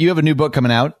 Now, you have a new book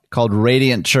coming out called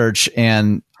Radiant Church,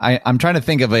 and I'm trying to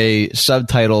think of a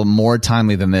subtitle more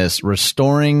timely than this,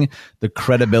 Restoring the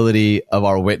Credibility of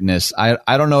Our Witness.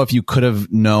 I don't know if you could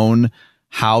have known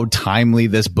how timely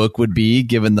this book would be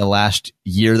given the last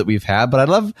year that we've had. But I'd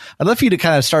love for you to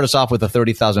kind of start us off with a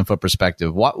 30,000 foot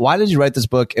perspective. Why did you write this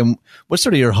book, and what's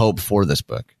sort of your hope for this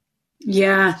book?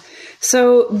 Yeah.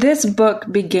 So this book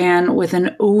began with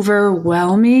an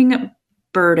overwhelming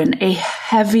burden, a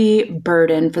heavy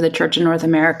burden for the church in North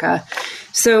America.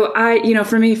 So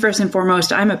for me, first and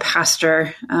foremost, I'm a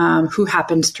pastor who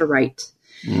happens to write.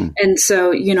 And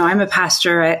so, I'm a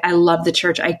pastor. I love the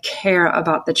church. I care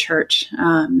about the church.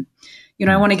 I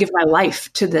want to give my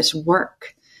life to this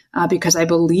work because I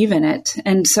believe in it.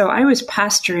 And so I was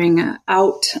pastoring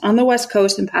out on the West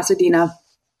Coast in Pasadena.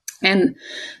 And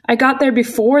I got there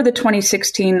before the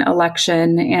 2016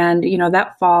 election. And,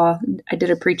 that fall, I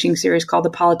did a preaching series called The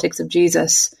Politics of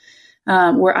Jesus,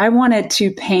 where I wanted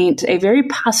to paint a very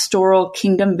pastoral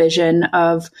kingdom vision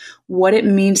of what it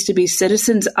means to be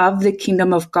citizens of the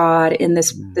kingdom of God in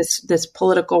this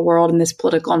political world, in this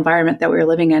political environment that we were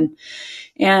living in.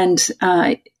 And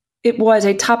it was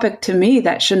a topic to me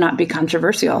that should not be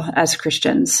controversial as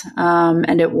Christians.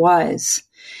 And it was.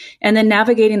 And then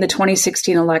navigating the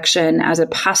 2016 election as a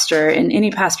pastor, and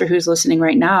any pastor who's listening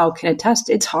right now can attest,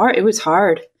 it's hard. It was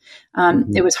hard.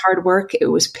 It was hard work. It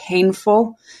was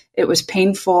painful. It was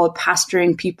painful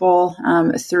pastoring people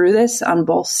through this on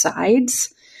both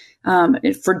sides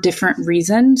for different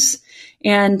reasons.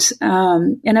 And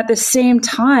at the same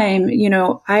time,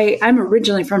 I'm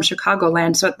originally from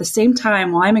Chicagoland. So at the same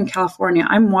time, while I'm in California,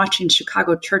 I'm watching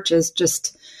Chicago churches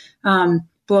just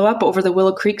blow up over the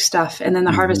Willow Creek stuff and then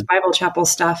the Harvest Bible Chapel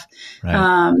stuff.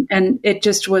 Right. And it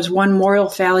just was one moral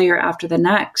failure after the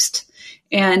next.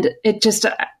 And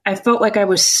I felt like I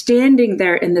was standing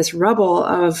there in this rubble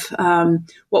of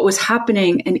what was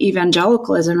happening in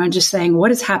evangelicalism. I'm just saying,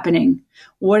 what is happening?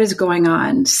 What is going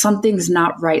on? Something's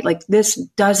not right. Like, this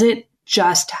doesn't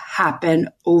just happen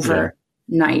overnight.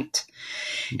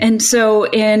 Yeah. And so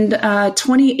in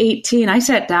 2018, I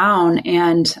sat down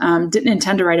and didn't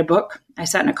intend to write a book. I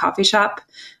sat in a coffee shop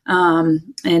in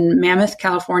Mammoth,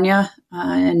 California,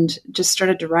 and just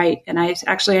started to write. And I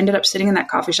actually ended up sitting in that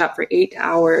coffee shop for 8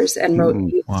 hours and wrote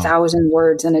 8,000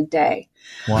 words in a day.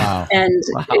 Wow. And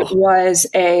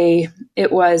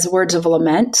it was words of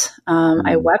lament.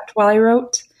 I wept while I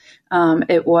wrote.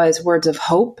 It was words of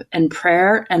hope and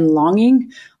prayer and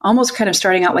longing, almost kind of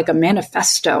starting out like a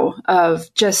manifesto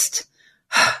of just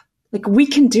like, we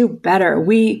can do better.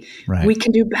 We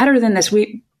can do better than this.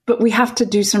 But we have to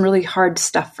do some really hard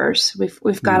stuff first.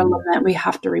 We've got to lament. We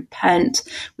have to repent.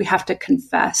 We have to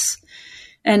confess.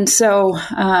 And so,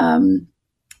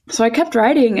 so I kept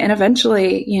writing, and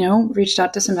eventually, reached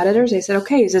out to some editors. They said,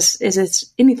 "Okay, is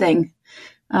this anything?"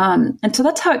 And so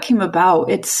that's how it came about.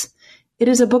 It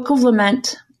is a book of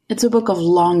lament. It's a book of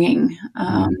longing.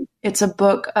 It's a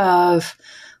book of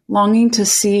longing to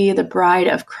see the bride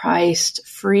of Christ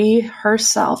free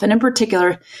herself. And in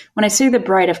particular, when I say the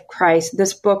bride of Christ,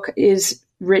 this book is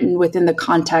written within the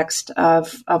context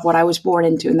of what I was born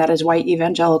into, and that is white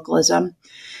evangelicalism.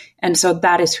 And so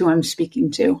that is who I'm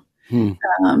speaking to.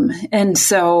 And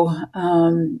so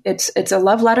it's a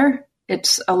love letter.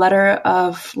 It's a letter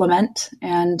of lament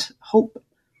and hope.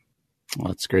 Well,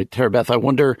 that's great. Tara Beth, I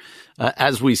wonder,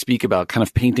 as we speak about kind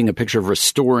of painting a picture of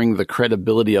restoring the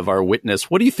credibility of our witness,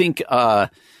 what do you think our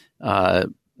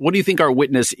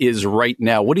witness is right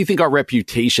now? What do you think our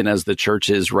reputation as the church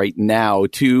is right now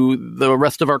to the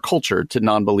rest of our culture, to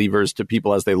non-believers, to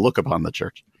people as they look upon the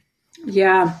church?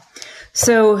 Yeah.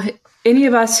 So any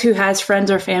of us who has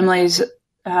friends or families,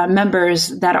 members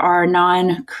that are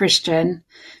non-Christian,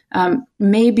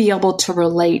 may be able to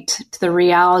relate to the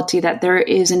reality that there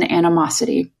is an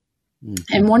animosity.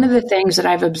 Mm-hmm. And one of the things that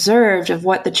I've observed of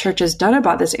what the church has done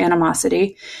about this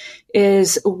animosity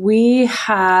is we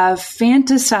have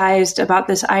fantasized about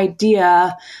this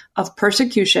idea of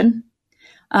persecution.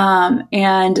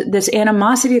 And this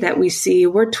animosity that we see,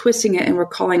 we're twisting it and we're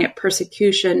calling it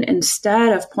persecution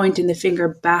instead of pointing the finger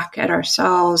back at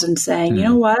ourselves and saying, you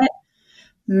know what?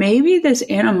 Maybe this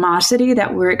animosity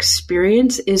that we're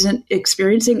experiencing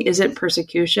isn't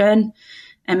persecution.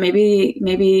 And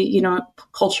maybe,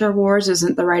 culture wars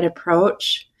isn't the right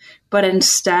approach. But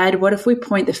instead, what if we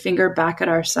point the finger back at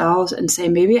ourselves and say,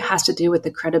 maybe it has to do with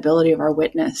the credibility of our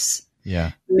witness?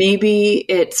 Yeah. Maybe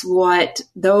it's what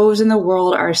those in the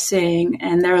world are seeing,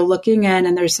 and they're looking in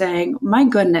and they're saying, my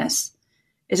goodness,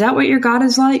 is that what your God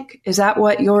is like? Is that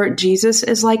what your Jesus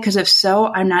is like? Because if so,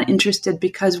 I'm not interested,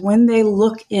 because when they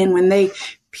look in, when they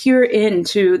peer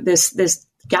into this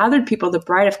gathered people, the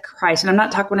bride of Christ, and I'm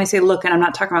not talking, when I say look in, I'm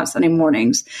not talking about Sunday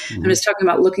mornings. Mm-hmm. I'm just talking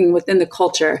about looking within the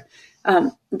culture.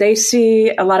 They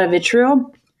see a lot of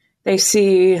vitriol. They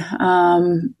see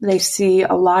a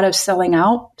lot of selling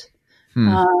out.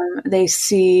 They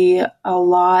see a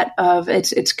lot of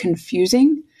it's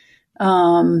confusing.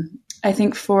 I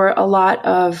think for a lot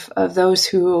of those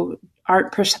who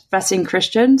aren't professing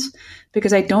Christians,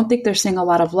 because I don't think they're seeing a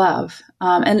lot of love.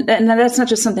 And that's not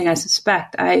just something I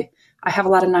suspect. I have a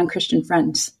lot of non-Christian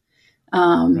friends.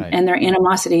 And their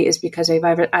animosity is because they've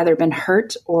either been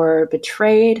hurt or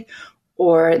betrayed,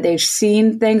 or they've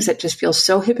seen things that just feel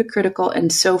so hypocritical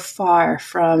and so far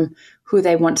from who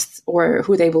they once or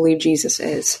who they believe Jesus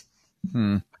is.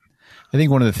 I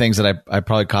think one of the things that I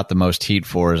probably caught the most heat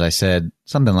for is I said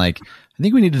something like, I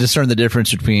think we need to discern the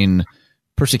difference between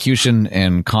persecution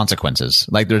and consequences.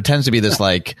 Like there tends to be this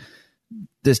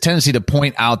this tendency to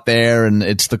point out there, and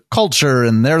it's the culture,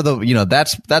 and they're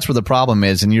that's where the problem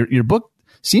is. And your book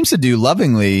seems to do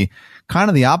lovingly kind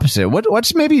of the opposite.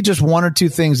 What's maybe just one or two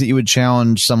things that you would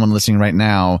challenge someone listening right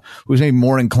now who's maybe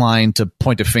more inclined to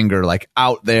point a finger like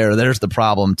out there's the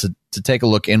problem, to take a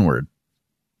look inward?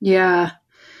 Yeah,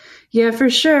 for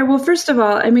sure. Well, first of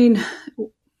all, I mean,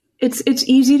 it's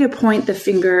easy to point the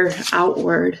finger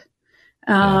outward,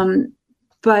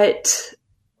 but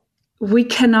we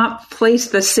cannot place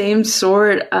the same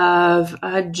sort of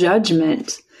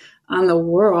judgment on the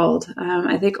world.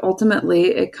 I think ultimately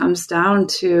it comes down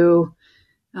to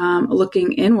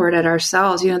looking inward at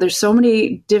ourselves. There's so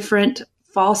many different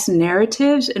false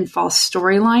narratives and false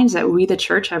storylines that we, the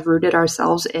church, have rooted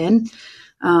ourselves in.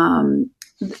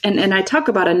 And I talk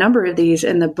about a number of these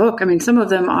in the book. I mean, some of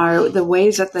them are the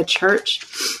ways that the church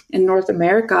in North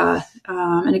America,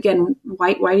 and again,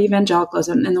 white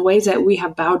evangelicalism, and the ways that we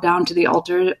have bowed down to the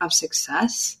altar of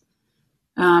success.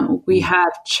 We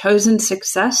have chosen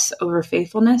success over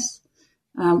faithfulness.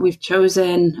 We've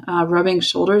chosen rubbing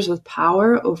shoulders with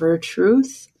power over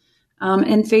truth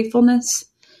and faithfulness.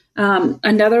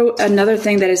 Another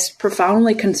thing that is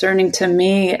profoundly concerning to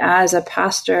me as a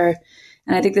pastor,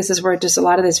 and I think this is where just a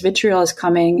lot of this vitriol is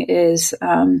coming, is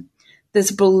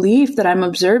this belief that I'm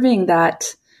observing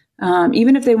that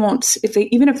even if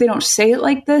they don't say it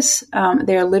like this,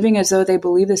 they are living as though they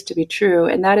believe this to be true.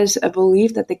 And that is a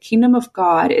belief that the kingdom of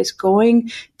God is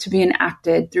going to be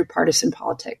enacted through partisan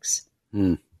politics,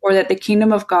 or that the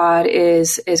kingdom of God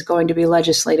is going to be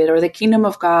legislated, or the kingdom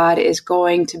of God is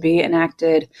going to be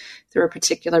enacted through a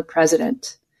particular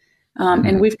president.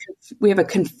 And we have a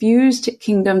confused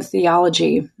kingdom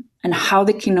theology and how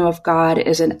the kingdom of God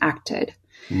is enacted.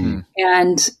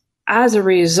 And as a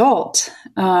result,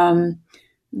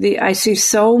 I see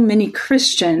so many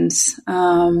Christians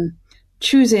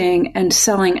choosing and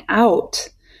selling out.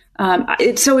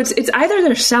 It's either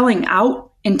they're selling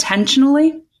out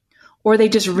intentionally, or they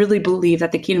just really believe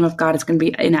that the kingdom of God is going to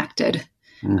be enacted.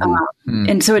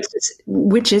 And so it's just,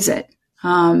 which is it?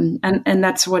 And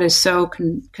that's what is so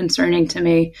concerning to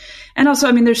me. And also,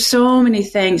 I mean, there's so many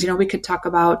things, we could talk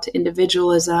about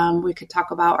individualism, we could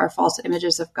talk about our false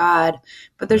images of God,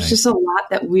 but there's just a lot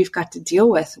that we've got to deal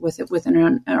with it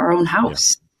within our own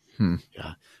house.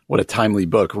 Yeah. What a timely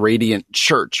book, Radiant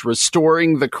Church,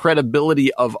 Restoring the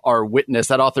Credibility of Our Witness.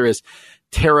 That author is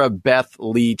Tara Beth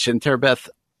Leach. And Tara Beth,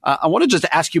 I want to just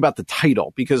ask you about the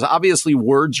title, because obviously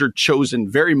words are chosen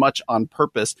very much on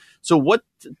purpose. So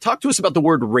talk to us about the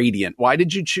word radiant. Why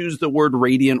did you choose the word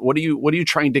radiant? What are you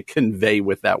trying to convey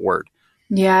with that word?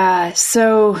 Yeah.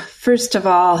 So first of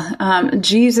all,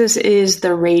 Jesus is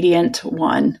the radiant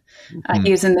one.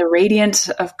 He is in the radiance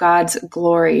of God's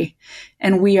glory,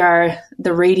 and we are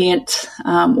the radiant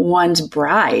one's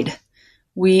bride.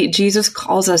 Jesus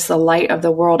calls us the light of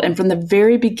the world. And from the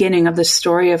very beginning of the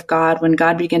story of God, when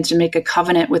God begins to make a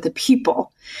covenant with the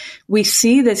people, we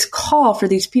see this call for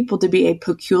these people to be a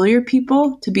peculiar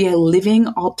people, to be a living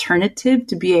alternative,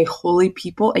 to be a holy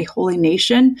people, a holy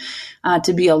nation,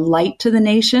 to be a light to the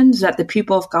nations, that the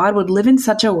people of God would live in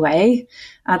such a way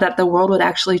that the world would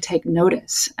actually take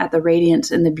notice at the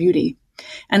radiance and the beauty.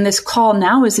 And this call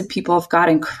now is the people of God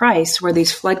in Christ, where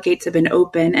these floodgates have been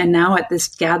opened. And now at this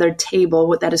gathered table,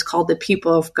 what that is called the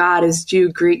people of God is Jew,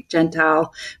 Greek,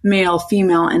 Gentile, male,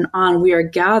 female, and on. We are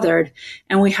gathered.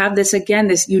 And we have this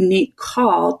unique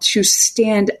call to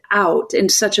stand out in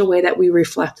such a way that we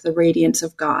reflect the radiance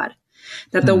of God.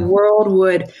 That the world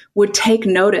would take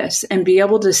notice and be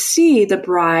able to see the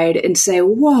bride and say,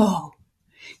 whoa,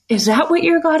 is that what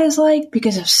your God is like?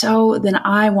 Because if so, then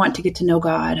I want to get to know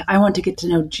God. I want to get to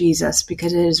know Jesus,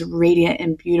 because it is radiant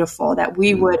and beautiful, that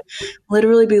we would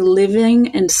literally be living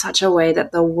in such a way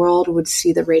that the world would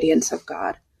see the radiance of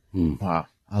God. Wow.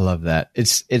 I love that.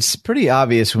 It's pretty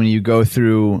obvious when you go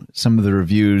through some of the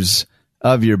reviews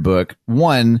of your book.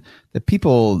 One, that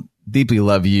people deeply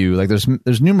love you. Like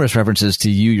there's numerous references to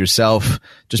you yourself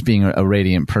just being a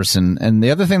radiant person. And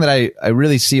the other thing that I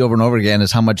really see over and over again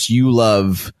is how much you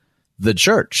love the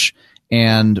church.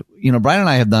 And, you know, Brian and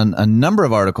I have done a number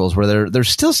of articles where there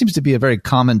still seems to be a very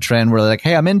common trend where like,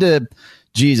 hey, I'm into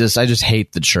Jesus, I just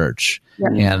hate the church.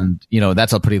 Yeah. And, you know,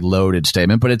 that's a pretty loaded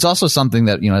statement, but it's also something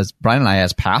that, you know, as Brian and I,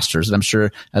 as pastors, and I'm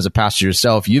sure as a pastor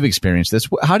yourself, you've experienced this.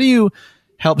 How do you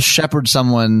help shepherd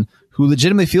someone who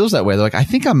legitimately feels that way? They're like, I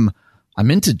think I'm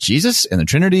into Jesus and the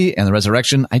Trinity and the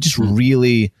resurrection. I just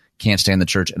really can't stand the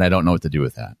church and I don't know what to do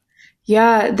with that.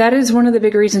 Yeah, that is one of the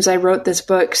big reasons I wrote this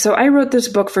book. So I wrote this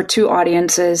book for two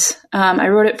audiences. I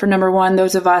wrote it for, number one,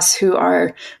 those of us who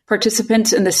are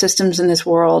participants in the systems in this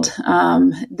world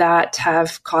that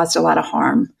have caused a lot of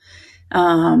harm.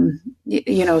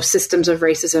 You know, systems of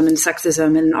racism and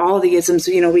sexism and all the isms,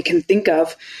 you know, we can think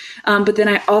of. But then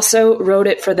I also wrote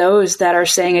it for those that are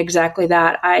saying exactly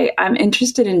that. I'm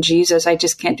interested in Jesus. I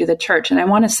just can't do the church. And I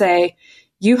want to say,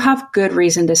 you have good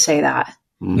reason to say that.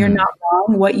 You're not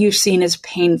wrong. What you've seen is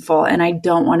painful, and I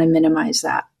don't want to minimize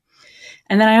that.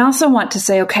 And then I also want to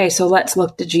say, okay, so let's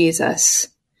look to Jesus.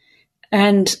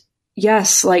 And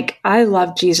yes, like I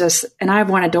love Jesus and I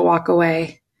wanted to walk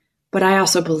away, but I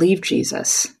also believe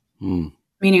Jesus,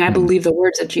 meaning I believe the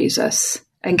words of Jesus.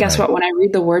 And guess what? When I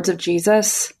read the words of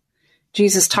Jesus,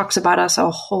 Jesus talks about us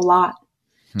a whole lot.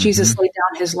 Jesus laid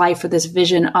down his life for this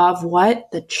vision of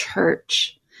what? The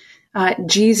church.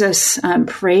 Jesus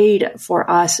prayed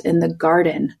for us in the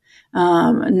garden,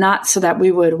 not so that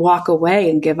we would walk away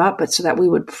and give up, but so that we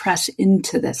would press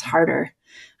into this harder,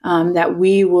 that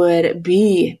we would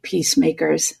be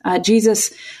peacemakers. I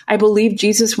believe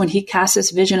Jesus, when he cast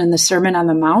this vision in the Sermon on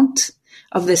the Mount,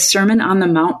 of this Sermon on the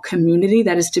Mount community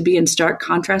that is to be in stark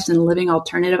contrast and living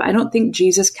alternative, I don't think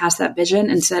Jesus cast that vision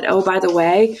and said, oh, by the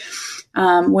way,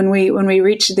 when we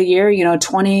reach the year,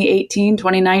 2018,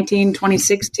 2019,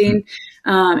 2016,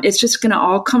 it's just going to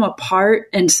all come apart.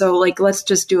 And so let's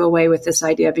just do away with this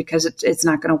idea because it's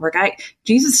not going to work.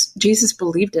 Jesus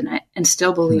believed in it and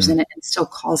still believes in it and still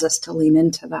calls us to lean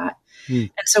into that.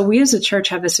 And so we as a church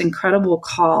have this incredible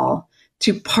call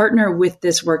to partner with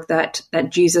this work that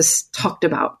Jesus talked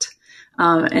about.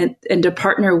 And to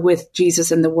partner with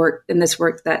Jesus in this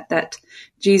work that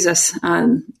Jesus,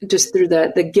 just through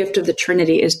the gift of the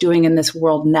Trinity, is doing in this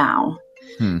world now.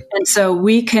 And so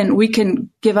we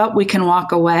can give up, we can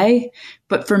walk away.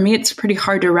 But for me, it's pretty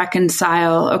hard to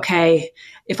reconcile. Okay,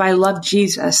 if I love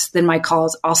Jesus, then my call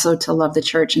is also to love the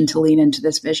church and to lean into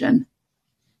this vision.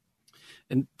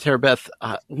 And Tara Beth,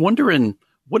 wondering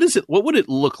what would it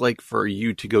look like for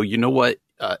you to go, you know what?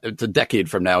 It's a decade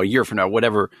from now, a year from now,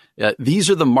 whatever. These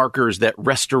are the markers that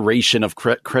restoration of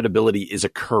credibility is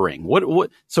occurring.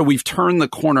 So we've turned the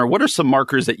corner. What are some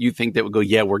markers that you think that would go,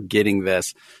 yeah, we're getting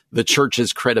this? The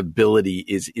church's credibility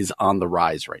is on the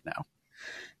rise right now.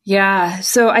 Yeah.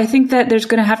 So I think that there's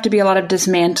going to have to be a lot of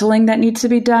dismantling that needs to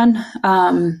be done.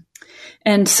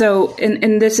 And so,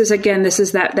 and this is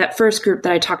that first group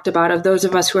that I talked about of those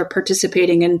of us who are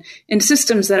participating in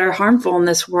systems that are harmful in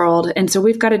this world. And so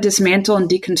we've got to dismantle and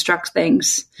deconstruct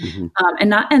things, and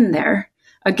not end there.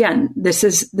 Again,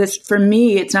 this for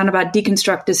me, it's not about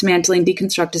deconstruct,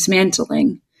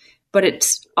 dismantling, but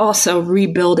it's also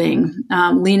rebuilding,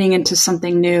 leaning into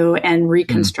something new and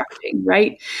reconstructing,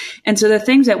 right? And so the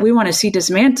things that we want to see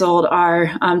dismantled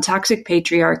are toxic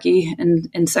patriarchy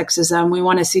and sexism. We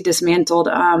want to see dismantled,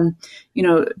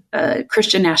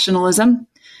 Christian nationalism.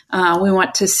 We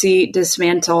want to see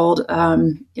dismantled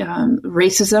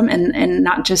racism, and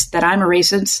not just that I'm a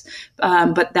racist,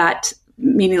 but that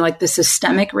meaning like the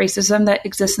systemic racism that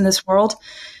exists in this world.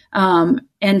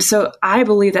 And so I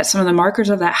believe that some of the markers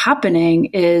of that happening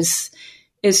is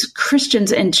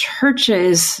Christians and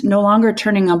churches no longer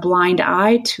turning a blind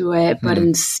eye to it, but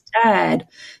instead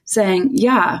saying,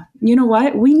 yeah, you know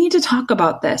what? We need to talk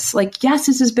about this. Yes,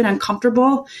 this has been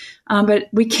uncomfortable, but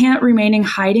we can't remain in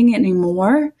hiding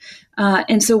anymore.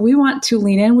 And so we want to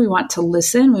lean in. We want to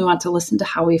listen. We want to listen to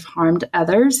how we've harmed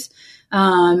others.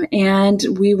 And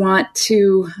we want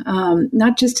to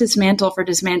not just dismantle for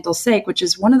dismantle's sake, which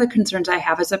is one of the concerns I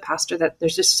have as a pastor, that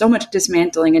there's just so much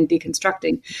dismantling and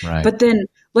deconstructing. Right. But then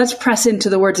let's press into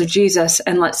the words of Jesus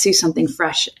and let's see something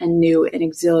fresh and new and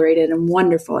exhilarated and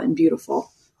wonderful and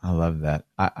beautiful. I love that.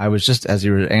 I was just, as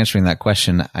you were answering that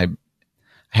question, I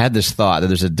had this thought that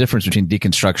there's a difference between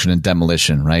deconstruction and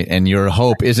demolition, right? And your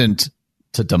hope isn't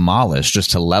to demolish,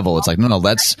 just to level. It's like, no,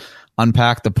 let's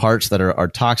unpack the parts that are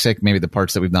toxic, maybe the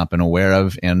parts that we've not been aware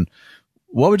of. And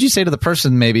what would you say to the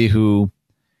person maybe who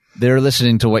they're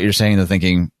listening to what you're saying, they're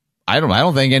thinking, I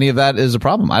don't think any of that is a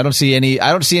problem. I don't see any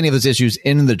of those issues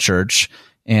in the church.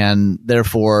 and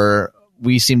therefore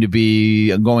we seem to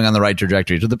be going on the right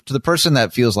trajectory. To the person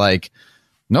that feels like,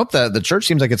 nope, the church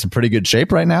seems like it's in pretty good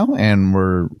shape right now, and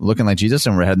we're looking like Jesus,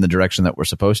 and we're heading the direction that we're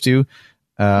supposed to.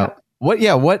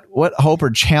 What hope or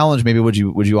challenge maybe would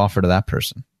you offer to that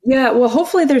person? Yeah, well,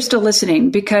 hopefully they're still listening,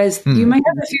 because you might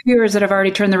have a few viewers that have already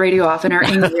turned the radio off and are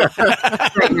angry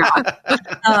right now.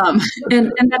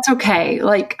 And that's okay.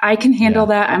 Like, I can handle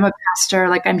that. I'm a pastor.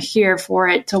 Like, I'm here for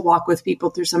it, to walk with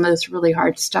people through some of this really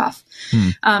hard stuff.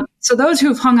 So those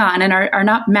who've hung on and are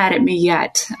not mad at me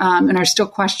yet, and are still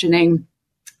questioning,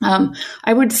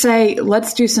 I would say,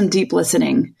 let's do some deep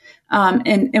listening.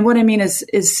 And what I mean is,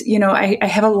 I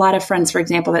have a lot of friends, for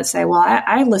example, that say, well,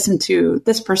 I listen to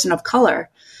this person of color.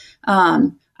 I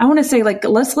want to say, like,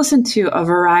 let's listen to a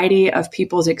variety of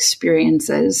people's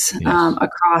experiences,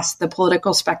 across the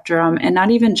political spectrum, and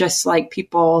not even just like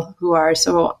people who are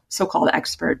so-called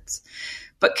experts.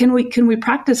 But can we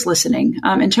practice listening?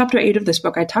 In chapter 8 of this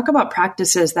book, I talk about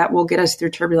practices that will get us through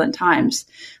turbulent times.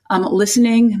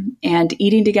 Listening and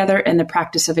eating together, and the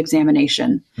practice of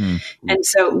examination. And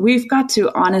so we've got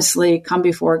to honestly come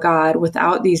before God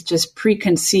without these just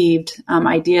preconceived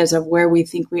ideas of where we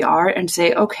think we are, and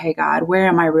say, okay, God, where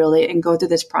am I really? And go through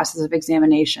this process of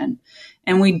examination.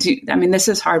 And we do. I mean, this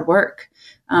is hard work.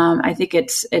 I think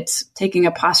it's taking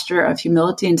a posture of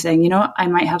humility and saying, I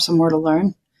might have some more to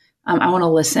learn. I want to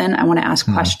listen. I want to ask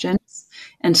questions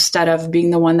instead of being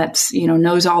the one that's,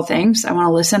 knows all things. I want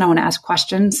to listen. I want to ask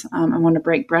questions. I want to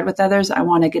break bread with others. I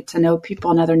want to get to know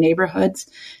people in other neighborhoods,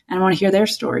 and I want to hear their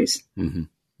stories.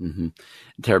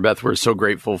 Tara Beth, we're so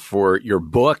grateful for your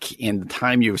book and the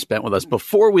time you've spent with us.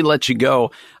 Before we let you go,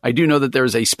 I do know that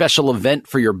there's a special event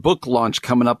for your book launch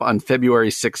coming up on February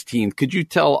 16th. Could you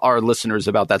tell our listeners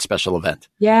about that special event?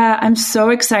 Yeah, I'm so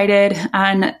excited.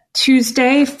 On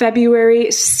Tuesday, February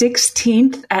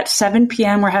 16th at 7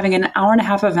 p.m., we're having an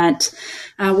hour-and-a-half event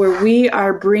where we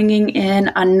are bringing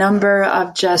in a number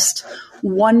of just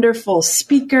wonderful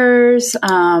speakers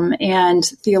and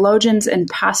theologians and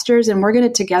pastors, and we're going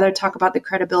to together talk about the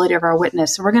credibility of our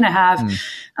witness. So we're going to have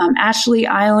Ashley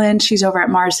Island. She's over at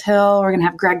Mars Hill. We're going to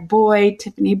have Greg Boyd,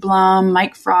 Tiffany Blum,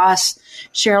 Mike Frost,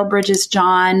 Cheryl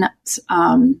Bridges-John,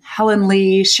 Helen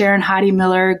Lee, Sharon Heidi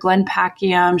Miller, Glenn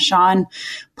Packiam, Sean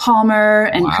Palmer,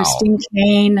 and Christine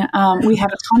Kane. We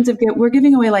have tons of we're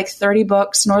giving away like 30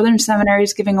 books. Northern Seminary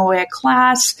is giving away a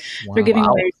class. They're giving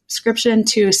away a subscription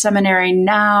to Seminary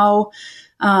Now.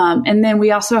 And then we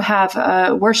also have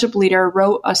a worship leader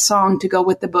wrote a song to go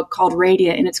with the book called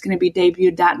Radiant, and it's going to be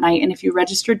debuted that night. And if you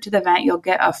registered to the event, you'll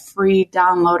get a free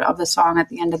download of the song at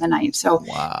the end of the night. So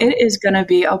it is going to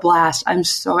be a blast. I'm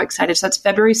so excited. So that's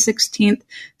February 16th,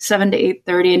 7 to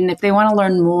 8:30. And if they want to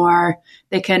learn more,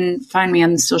 they can find me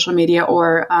on social media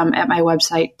or at my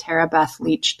website,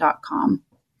 tarabethleach.com.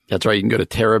 That's right. You can go to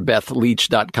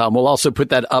tarabethleach.com. We'll also put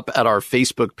that up at our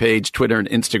Facebook page, Twitter, and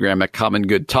Instagram at Common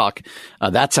Good Talk.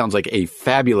 That sounds like a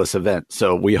fabulous event.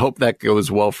 So we hope that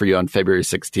goes well for you on February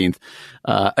 16th.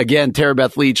 Again, Tara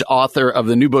Beth Leach, author of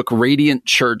the new book, Radiant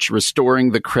Church,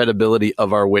 Restoring the Credibility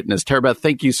of Our Witness. Tara Beth,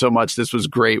 thank you so much. This was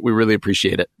great. We really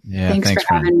appreciate it. Yeah, thanks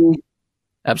for having me.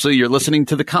 Absolutely. You're listening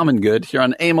to The Common Good here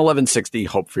on AM 1160,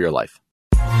 Hope for Your Life.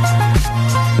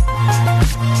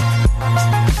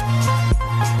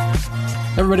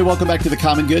 Everybody, welcome back to The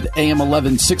Common Good, AM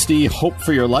 1160, Hope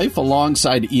for Your Life.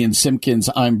 Alongside Ian Simpkins,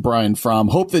 I'm Brian Fromm.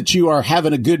 Hope that you are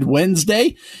having a good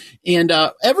Wednesday. And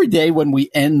every day when we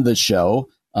end the show,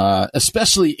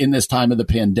 especially in this time of the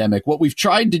pandemic, what we've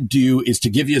tried to do is to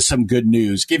give you some good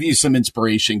news, give you some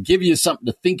inspiration, give you something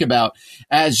to think about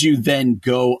as you then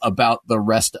go about the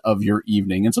rest of your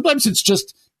evening. And sometimes it's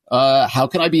just, how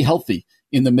can I be healthy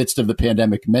in the midst of the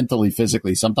pandemic, mentally,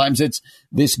 physically? Sometimes it's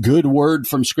this good word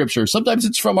from Scripture. Sometimes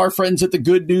it's from our friends at the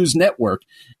Good News Network,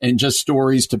 and just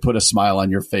stories to put a smile on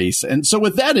your face. And so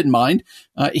with that in mind,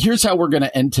 here's how we're going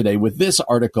to end today with this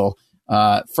article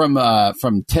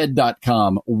from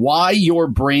TED.com, Why Your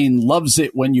Brain Loves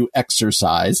It When You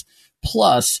Exercise,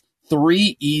 plus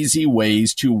 3 easy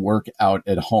ways to work out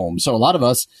at home. So a lot of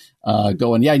us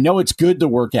going, yeah, I know it's good to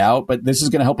work out, but this is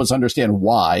going to help us understand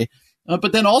why.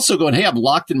 But then also going, hey, I'm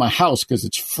locked in my house because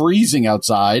it's freezing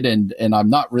outside and I'm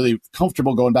not really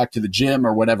comfortable going back to the gym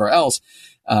or whatever else.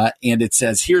 And it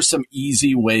says, here's some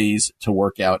easy ways to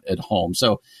work out at home.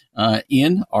 So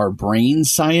in our brain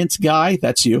science guy,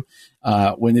 that's you,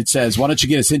 when it says, why don't you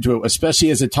get us into it, especially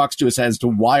as it talks to us as to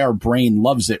why our brain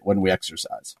loves it when we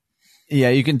exercise? Yeah,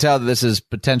 you can tell that this is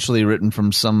potentially written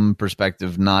from some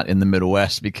perspective not in the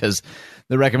Midwest, because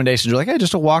the recommendations are like, hey,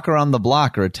 just a walk around the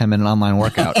block or a 10-minute online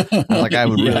workout. Like, I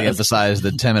would really emphasize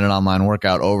the 10-minute online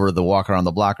workout over the walk around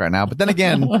the block right now. But then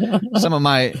again, some of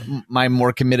my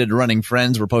more committed running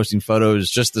friends were posting photos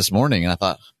just this morning, and I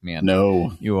thought, man,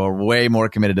 no, you are way more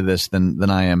committed to this than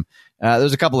I am.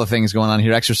 There's a couple of things going on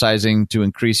here. Exercising to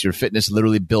increase your fitness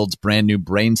literally builds brand new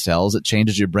brain cells. It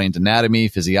changes your brain's anatomy,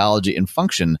 physiology, and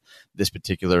function. This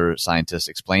particular scientist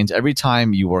explains every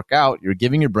time you work out, you're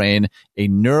giving your brain a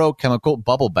neurochemical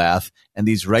bubble bath. And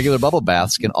these regular bubble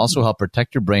baths can also help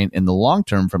protect your brain in the long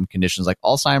term from conditions like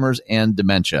Alzheimer's and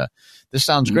dementia. This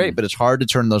sounds great, but it's hard to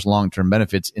turn those long-term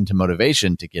benefits into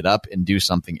motivation to get up and do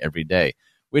something every day,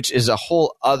 which is a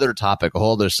whole other topic, a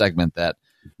whole other segment that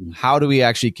how do we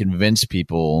actually convince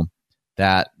people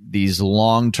that these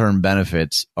long-term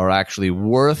benefits are actually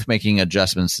worth making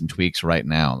adjustments and tweaks right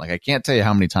now? Like, I can't tell you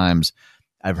how many times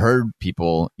I've heard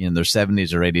people in their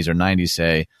 70s or 80s or 90s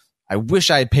say, I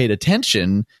wish I had paid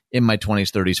attention in my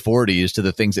 20s, 30s, 40s to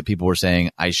the things that people were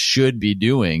saying I should be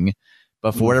doing.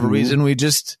 But for whatever reason,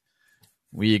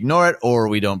 we ignore it, or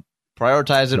we don't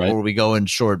prioritize it, or we go in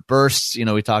short bursts. You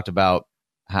know, we talked about,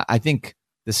 I think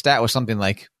the stat was something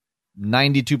like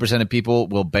 92% of people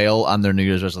will bail on their New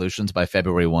Year's resolutions by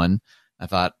February 1. I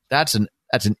thought that's an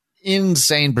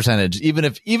insane percentage, even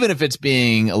if it's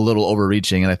being a little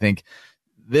overreaching. And I think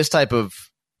this type of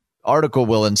article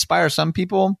will inspire some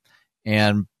people,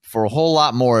 and for a whole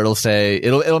lot more,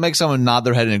 it'll make someone nod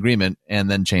their head in agreement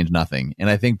and then change nothing. And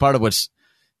I think part of what's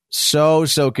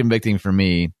so convicting for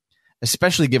me,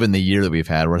 especially given the year that we've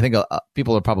had, where I think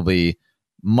people are probably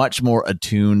much more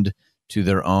attuned to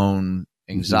their own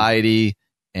anxiety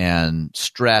and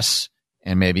stress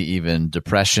and maybe even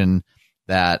depression,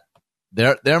 that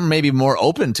they're maybe more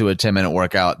open to a 10-minute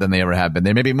workout than they ever have been.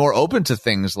 They may be more open to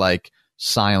things like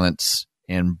silence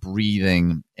and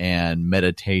breathing and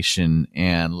meditation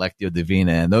and Lectio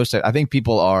Divina and those. I think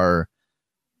people are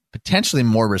potentially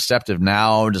more receptive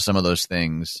now to some of those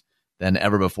things than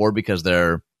ever before, because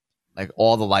they're like,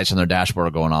 all the lights on their dashboard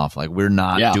are going off. Like, we're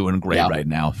not doing great right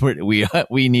now.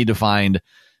 We need to find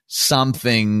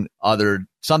something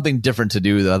different to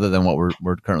do other than what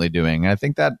we're currently doing. And I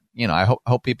think that, I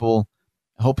hope people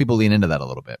lean into that a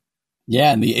little bit.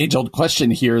 Yeah, and the age-old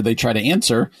question here they try to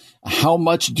answer, how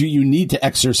much do you need to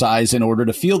exercise in order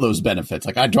to feel those benefits?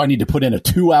 Like, do I need to put in a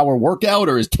 2-hour workout,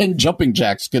 or is 10 jumping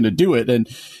jacks going to do it? And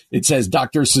it says,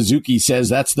 Dr. Suzuki says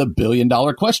that's the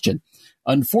billion-dollar question.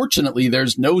 Unfortunately,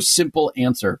 there's no simple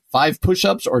answer. 5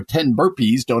 push-ups or 10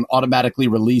 burpees don't automatically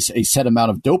release a set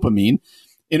amount of dopamine.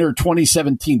 In her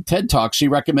 2017 TED Talk, she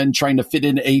recommended trying to fit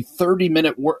in a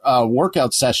 30-minute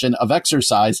workout session of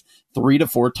exercise 3 to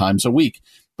 4 times a week.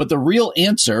 But the real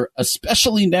answer,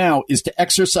 especially now, is to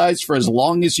exercise for as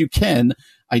long as you can,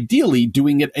 ideally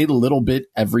doing it a little bit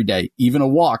every day. Even a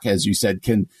walk, as you said,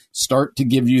 can start to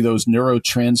give you those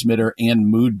neurotransmitter and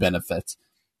mood benefits.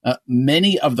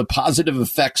 Many of the positive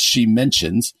effects she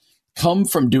mentions come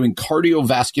from doing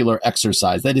cardiovascular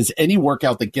exercise. That is, any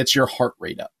workout that gets your heart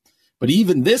rate up. But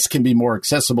even this can be more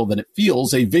accessible than it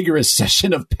feels. A vigorous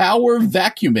session of power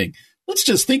vacuuming. Let's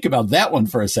just think about that one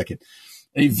for a second.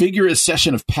 A vigorous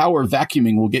session of power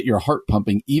vacuuming will get your heart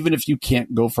pumping, even if you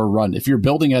can't go for a run. If you're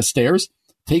building stairs,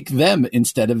 take them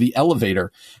instead of the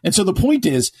elevator. And so the point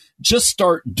is, just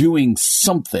start doing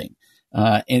something,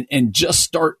 and just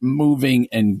start moving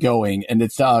and going. And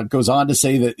it goes on to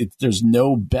say that there's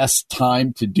no best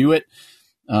time to do it.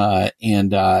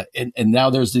 And now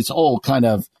there's this whole kind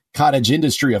of cottage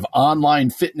industry of online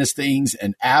fitness things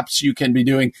and apps you can be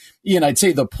doing. Ian, I'd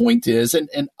say the point is,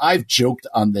 and I've joked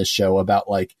on this show about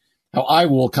like how I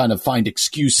will kind of find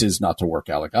excuses not to work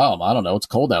out. Like, oh, I don't know, it's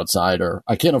cold outside, or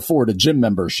I can't afford a gym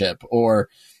membership, or,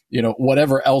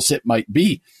 whatever else it might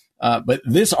be. But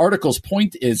this article's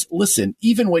point is, listen,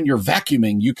 even when you're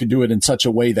vacuuming, you can do it in such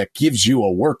a way that gives you a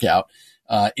workout.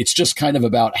 It's just kind of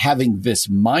about having this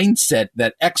mindset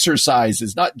that exercise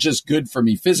is not just good for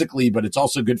me physically, but it's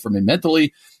also good for me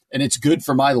mentally, and it's good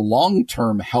for my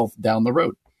long-term health down the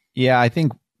road. Yeah, I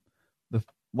think the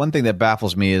one thing that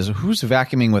baffles me is who's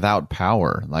vacuuming without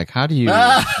power? Like, how do you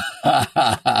power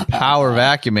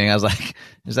vacuuming? I was like,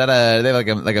 is that they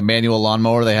have like a manual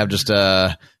lawnmower? They have just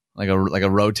like a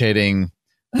rotating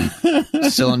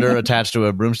cylinder attached to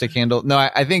a broomstick handle? No,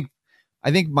 I think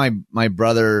my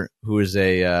brother, who is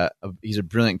he's a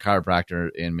brilliant chiropractor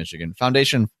in Michigan,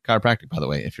 Foundation Chiropractic, by the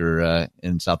way, if you're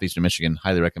in southeastern Michigan,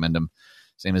 highly recommend him.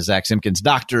 Same as Zach Simpkins,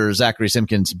 Dr. Zachary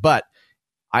Simpkins. But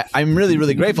I'm really,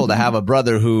 really grateful to have a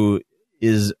brother who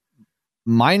is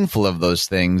mindful of those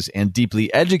things and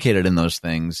deeply educated in those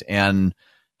things, and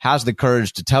has the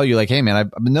courage to tell you like, hey man,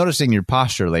 I've been noticing your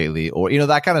posture lately, or,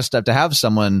 that kind of stuff, to have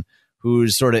someone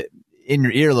who's sort of in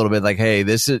your ear a little bit, like, hey,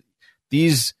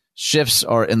 these shifts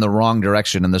are in the wrong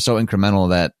direction and they're so incremental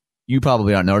that you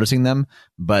probably aren't noticing them,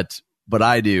 but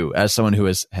I do, as someone who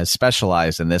has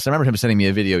specialized in this. I remember him sending me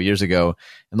a video years ago,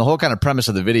 and the whole kind of premise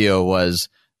of the video was,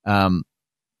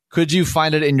 could you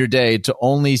find it in your day to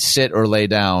only sit or lay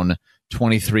down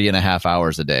 23 and a half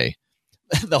hours a day?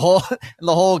 The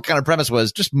whole kind of premise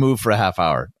was just move for a half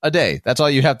hour a day. That's all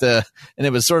you have to. And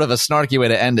it was sort of a snarky way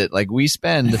to end it. Like, we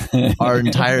spend our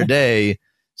entire day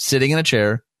sitting in a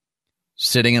chair,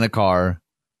 sitting in a car,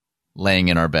 laying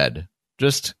in our bed,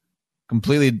 just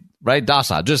completely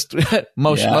docile, just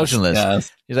motionless.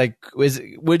 Yes. He's like,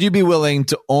 would you be willing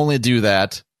to only do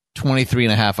that 23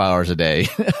 and a half hours a day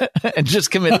and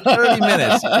just commit 30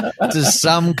 minutes to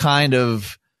some kind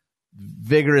of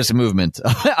vigorous movement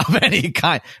of any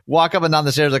kind? Walk up and down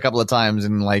the stairs a couple of times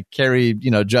and like carry,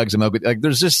 jugs of milk. Like,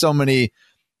 there's just so many.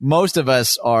 Most of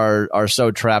us are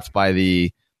so trapped by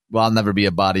well, I'll never be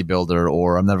a bodybuilder,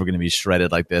 or I'm never going to be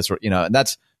shredded like this, or, and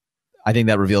I think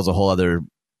that reveals a whole other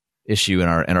issue in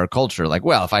our culture. Like,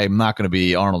 well, if I'm not going to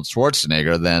be Arnold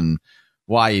Schwarzenegger, then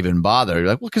why even bother? You're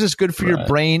like, well, because it's good for your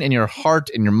brain and your heart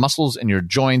and your muscles and your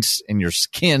joints and your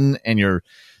skin and your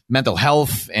mental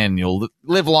health, and you'll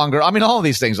live longer. I mean, all of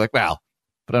these things. Like, well,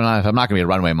 but if I'm not going to be a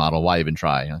runway model, why even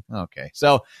try? Okay,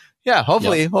 so yeah,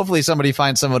 hopefully somebody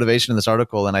finds some motivation in this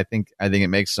article, and I think it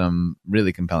makes some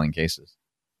really compelling cases.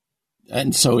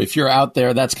 And so, if you're out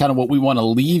there, that's kind of what we want to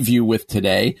leave you with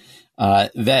today.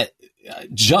 That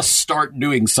just start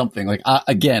doing something. Like,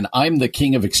 again, I'm the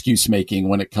king of excuse making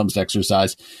when it comes to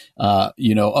exercise.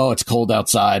 It's cold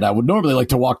outside. I would normally like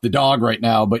to walk the dog right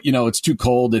now, but it's too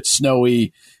cold. It's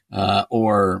snowy.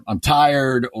 Or I'm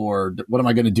tired, or what am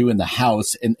I going to do in the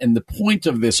house? And the point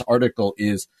of this article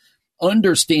is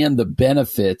understand the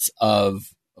benefits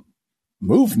of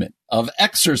movement, of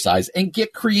exercise, and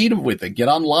get creative with it. Get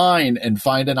online and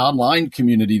find an online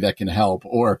community that can help.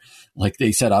 Or, like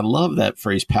they said, I love that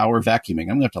phrase, power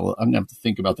vacuuming. I'm going to have to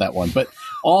think about that one. But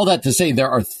all that to say, there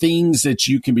are things that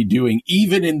you can be doing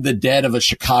even in the dead of a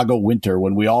Chicago winter,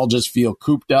 when we all just feel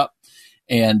cooped up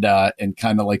and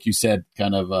kind of, like you said,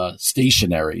 kind of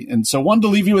stationary. And so, wanted to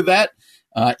leave you with that.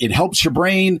 It helps your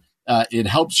brain, it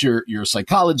helps your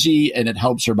psychology, and it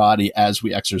helps your body as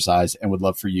we exercise. And would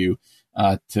love for you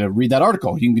to read that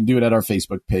article. You can do it at our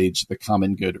Facebook page, The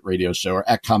Common Good Radio Show, or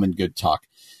at Common Good Talk.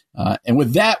 And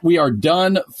with that, we are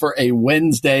done for a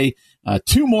Wednesday.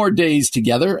 2 more days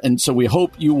together, and so we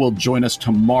hope you will join us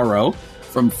tomorrow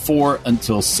from 4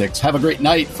 until 6. Have a great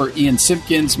night. For Ian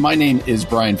Simpkins, my name is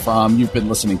Brian Fromm. You've been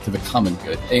listening to The Common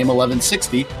Good, AM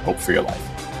 1160. Hope for your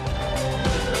life.